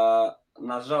 11,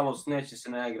 nažalost neće se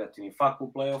ne igrati ni Facu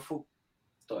u play-offu,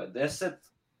 to je 10,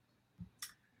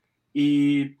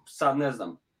 i sad ne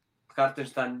znam,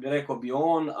 Hartenstein rekao bi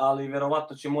on, ali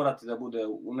verovatno će morati da bude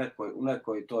u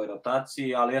nekoj toj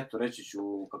rotaciji, ali eto, reći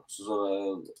ću, kako se zove,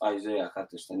 Isaiah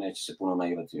Hartenstein neće se puno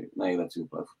naigrati u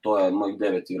play-offu, to je mojih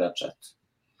 9 igrača,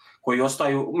 koji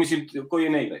ostaju, mislim, koji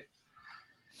ne igraju.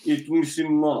 I mislim,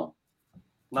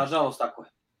 nažalost tako je.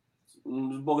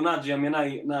 Zbog Nađija mi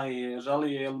je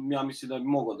najžalije, jer ja mislim da bi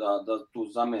mogao da tu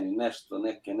zameni nešto,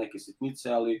 neke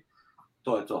sitnice, ali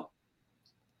to je to.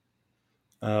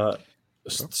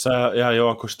 Ja i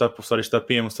ovako šta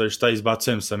pijem, šta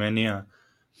izbacujem sa menija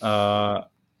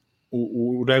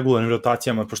u regularnim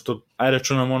rotacijama, pošto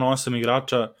računamo 8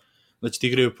 igrača da će ti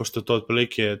igraju, pošto to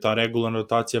otprilike ta regularna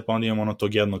rotacija, pa onda imamo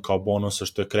tog jednog kao bonusa,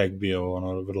 što je Craig bio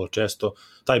vrlo često.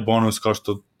 Taj bonus, kao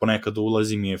što ponekad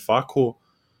ulazi, mi je Facu,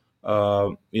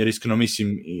 jer iskreno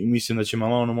mislim da će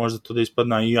malo možda to da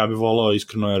ispadne, i ja bih volao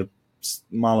iskreno, jer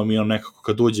malo mi on nekako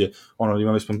kad uđe,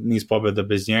 imali smo niz pobjeda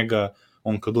bez njega,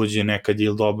 on kad uđe nekad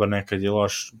je dobar, nekad je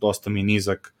loš, dosta mi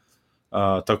nizak,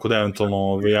 tako da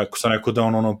eventualno, ako sam rekao da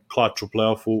on klač u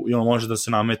play-offu, i on može da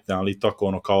se nametne, ali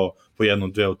tako kao po jednu,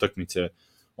 dve utakmice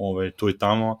tu i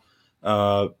tamo.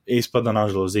 Ispada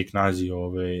nažalost Zeke Nazi,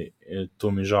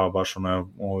 tu mi žao baš,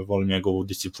 volim njegovu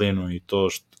disciplinu i to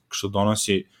što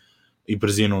donosi i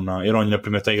brzinu, jer on je, na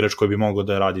primjer, taj igrač koji bi mogao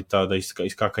da radi da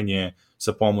iskakanje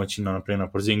sa pomoći na primjer,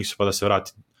 na Porzingisu, pa da se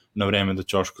vrati na vreme do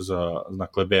ćoška na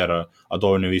Klebera, a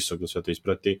dovoljno je visok da sve to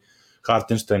isprati.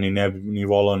 Hartenstein ni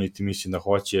volao, niti mislim da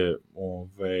hoće,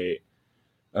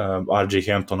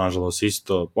 RJ Hampton, nažalost,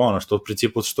 isto, što u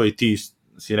principu što i ti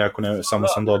si rekao, samo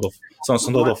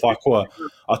sam dodao fakova,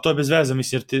 a to je bez veze,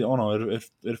 mislim,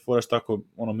 jer foraš tako,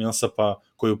 Millsapa,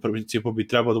 koji u principu bi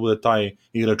trebao da bude taj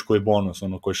igrač koji je bonus,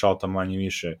 koji šalta manje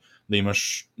više, da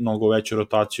imaš mnogo veću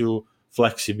rotaciju,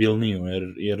 fleksibilniju,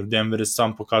 jer Denver je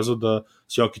sam pokazao da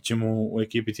s Jokićem u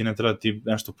ekipi ti ne treba ti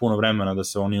nešto puno vremena da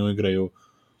se oni uigraju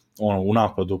u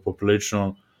napadu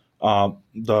poprilično, a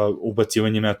da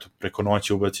ubacivanjem preko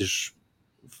noći ubaciš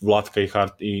Vlatka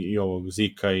i ovog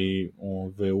Zika i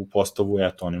u postavu,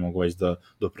 oni mogu već da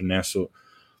doprinesu,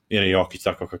 jer je Jokić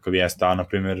tako kakav jeste, a na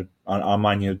primjer,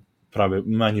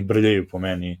 manje brljaju po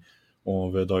meni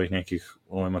od ovih nekih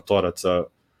matoraca,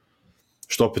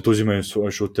 što opet uzimaju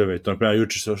svoje šuteve. To, na primjer,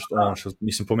 juče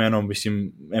nisam pomenuo,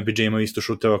 MPJ ima isto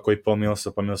šuteva koji po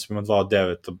Millsap, pa Millsap ima 2 od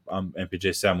 9, a MPJ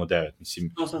 7 od 9.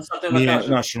 Mislim, to sam sad da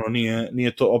kažem.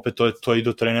 Nije to, opet to i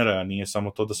do trenera, nije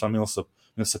samo to da sam Millsap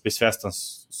je svestan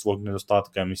svog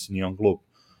nedostatka, mislim, nije on glup,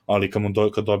 ali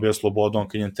kad dobija slobodu, on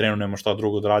kad je trener, nema šta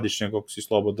drugo da radiš, nego ako si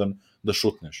slobodan da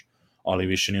šutneš, ali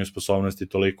više nije u sposobnosti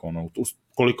toliko.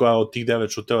 Koliko je od tih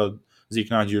 9 šuteva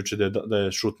Zeke nađe juče da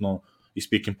je šutno iz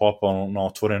pick and popa na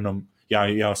otvorenom,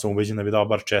 ja sam ubeđen da bi dao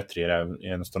bar 4, jer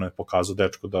jednostavno je pokazao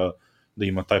dečko da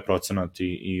ima taj procenat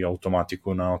i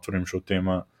automatiku na otvorenim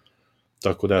šutima,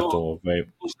 tako da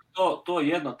to je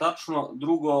jedno tačno,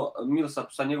 drugo, Millsap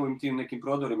sa njegovim tim nekim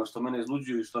prodorima što mene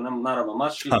izluđuju i što nam naravno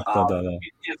mači, a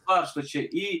je stvar što će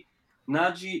i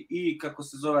Nađi i kako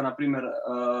se zove, na primjer,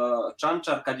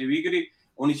 Čančar kad je u igri,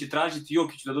 oni će tražiti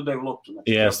Jokiću da dodaju loptu.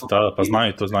 Jeste, pa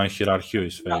znaju hirarhiju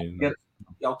i sve. Jer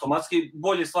automatski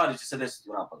bolje stvari će se desiti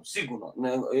u napadu, sigurno,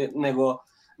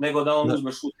 nego da on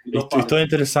uzme šut i dopali. I to je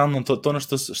interesantno, to ono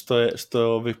što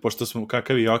pošto smo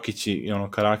kakav je Jokić i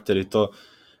karakter i to,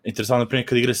 interesantno, primjer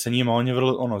kad igra sa njima, on je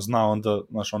vrlo, znao onda,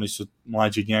 oni su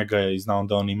mlađi od njega i znao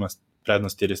da on ima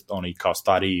prednost jer je i kao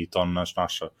stariji i to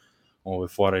naša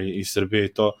fora iz Srbije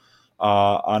i to,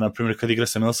 a na primjer kad igra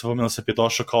sa Millsapom, Millsap je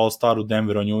došao kao star u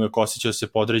Denver, on je uvijek osjećao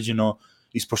se podređeno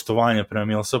ispoštovanje prema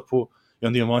Millsapu i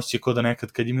onda imam osjećaj kao da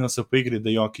nekad kad je Millsap u igri da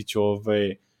Jokić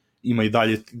ima i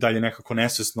dalje nekako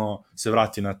nesvesno se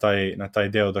vrati na taj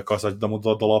deo da kao sad da mu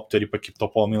doda loptu jer ipak je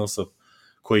to Paul Millsap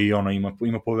koji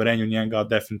ima poverenje u njega,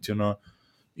 definitivno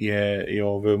je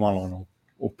malo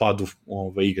u padu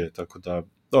igre, tako da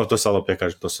to sad opet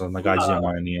kažem, to sa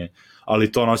nagađajama nije,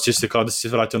 ali to osjećaš se kao da si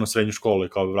se vratio na srednju školu i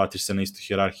kao da vratiš se na istu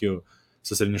hijerarhiju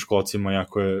sa srednjoškolcima,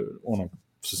 jako je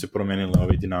su se promenile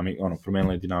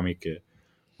promenile dinamike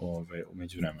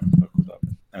umeđu vremenu, tako da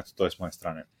eto, to je s moje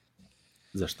strane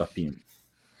za šta pijem.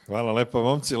 Hvala lepo,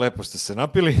 momci, lepo ste se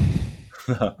napili.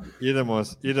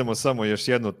 Idemo samo još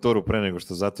jednu turu pre nego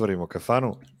što zatvorimo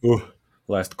kafanu.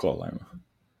 Last call, ajmo.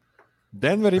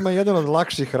 Denver ima jedan od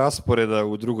lakših rasporeda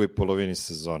u drugoj polovini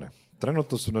sezone.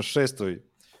 Trenutno su na 6.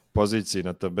 poziciji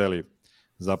na tabeli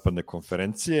zapadne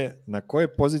konferencije. Na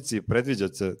kojoj poziciji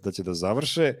predviđate da će da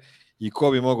završe i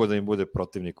ko bi mogao da im bude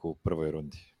protivnik u prvoj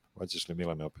rundi? Hoćeš li,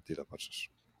 Milane, opet ti da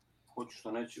počneš? Hoću,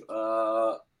 što neću.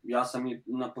 Ja sam i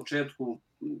na početku,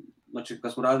 znači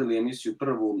kad smo radili emisiju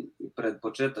prvu pred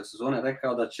početak sezone,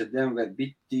 rekao da će Denver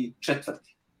biti 4.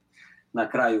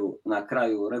 na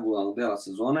kraju regularnog dela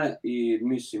sezone i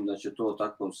mislim da će to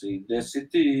tako se i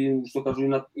desiti i što kažu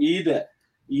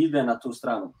ide na tu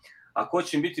stranu. A ko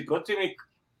će im biti protivnik?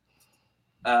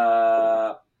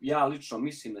 Ja lično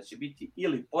mislim da će biti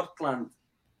ili Portland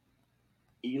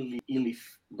ili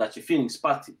da će Phoenix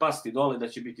pasti dole, da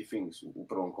će biti Phoenix u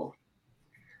prvom kolu.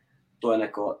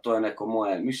 To je neko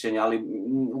moje mišljenje, ali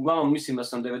uglavnom mislim da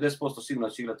sam 90% sigurno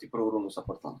će igrati prvu rundu sa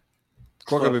Portlandom.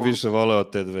 Koga bi više voleo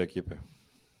od te dve ekipe?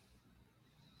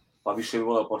 Pa više bi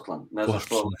voleo Portland. Ne znam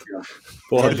što.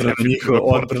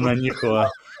 Odbrana njihova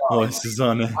ove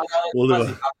sezone.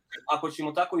 Ako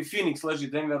ćemo tako i Phoenix leži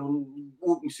Denveru,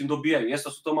 mislim dobijaju. Jeste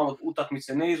su to malo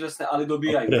utakmice neizvesne, ali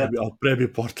dobijaju. Ali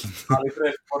prebi Portland.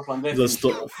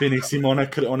 Zato Phoenix ima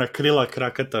ona krila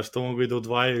krakata što mogu i da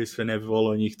odvajaju i sve ne bi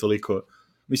voleo njih toliko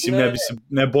Mislim,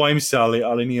 ne bojim se,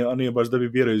 ali nije baš da bi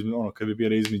birao kad bi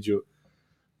birao između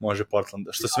može Portland.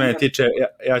 Što se mene tiče,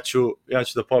 ja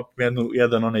ću da popim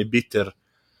jedan onaj bitter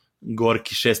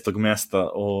gorki 6. mesta,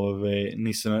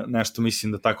 nisam nešto,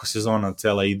 mislim da tako sezona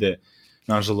cela ide,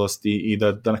 nažalost, i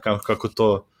da kako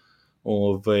to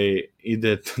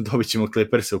ide, dobit ćemo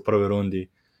Clipperse u prvoj rundi.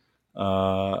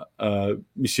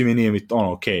 Mislim, i nije mi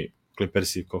okej,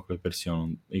 Clippersi,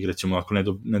 igraćemo, ako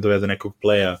ne dovede nekog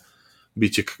playa,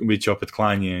 biće opet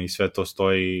klanje i sve to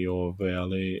stoji,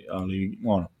 ali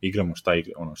igramo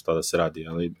šta da se radi,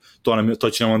 ali to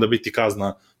će nam onda biti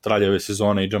kazna traljave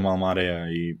sezone i Jamal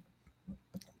Murraya i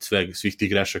svih tih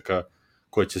grešaka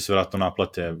koje će se vjerojatno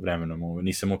naplate vremenom.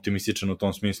 Nisam optimističan u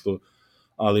tom smislu,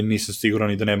 ali nisam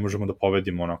siguran i da ne možemo da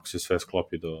pobedimo ako se sve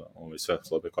sklopi do sve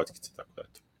slobe kockice, tako da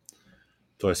eto.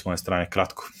 To je s moje strane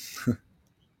kratko.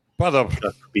 Pa dobro.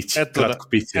 Kratko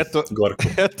piće, gorko.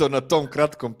 Eto, na tom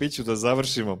kratkom piću da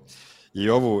završimo i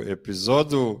ovu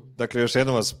epizodu. Dakle, još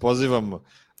jednom vas pozivam,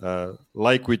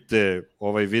 lajkujte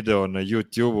ovaj video na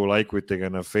YouTube-u, lajkujte ga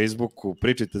na Facebooku,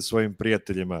 pričajte svojim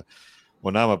prijateljima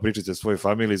o nama, pričajte svojoj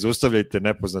familiji, zaustavljajte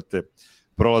nepoznate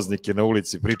prolaznike na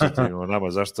ulici, pričajte o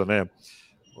nama, zašto ne,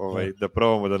 da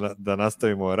probamo da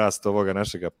nastavimo rast ovoga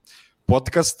našega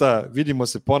podcasta. Vidimo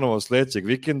se ponovo sledećeg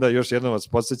vikenda. Još jednom vas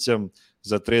podsjećam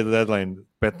za trade deadline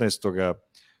 25.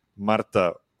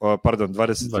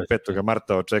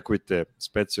 marta očekujte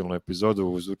specijalnu epizodu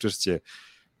uz učešće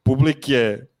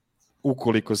publike.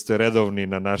 Ukoliko ste redovni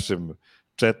na našem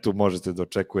chatu, možete da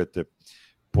očekujete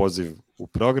poziv u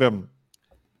program.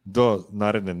 Do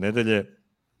naredne nedelje.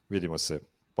 Vidimo se.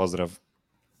 Pozdrav.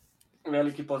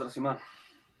 Veliki pozdrav svima.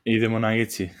 Idemo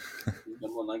Nuggets.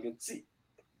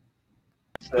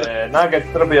 Nugget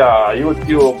Srbija,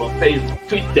 YouTube, Facebook,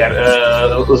 Twitter,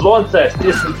 zvonce,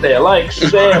 stisnite, like,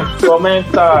 share,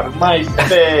 komentar,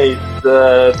 MySpace,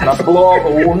 na blogu,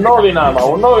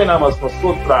 u novinama smo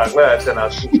sutra, gledajte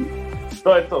nas.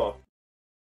 To je to.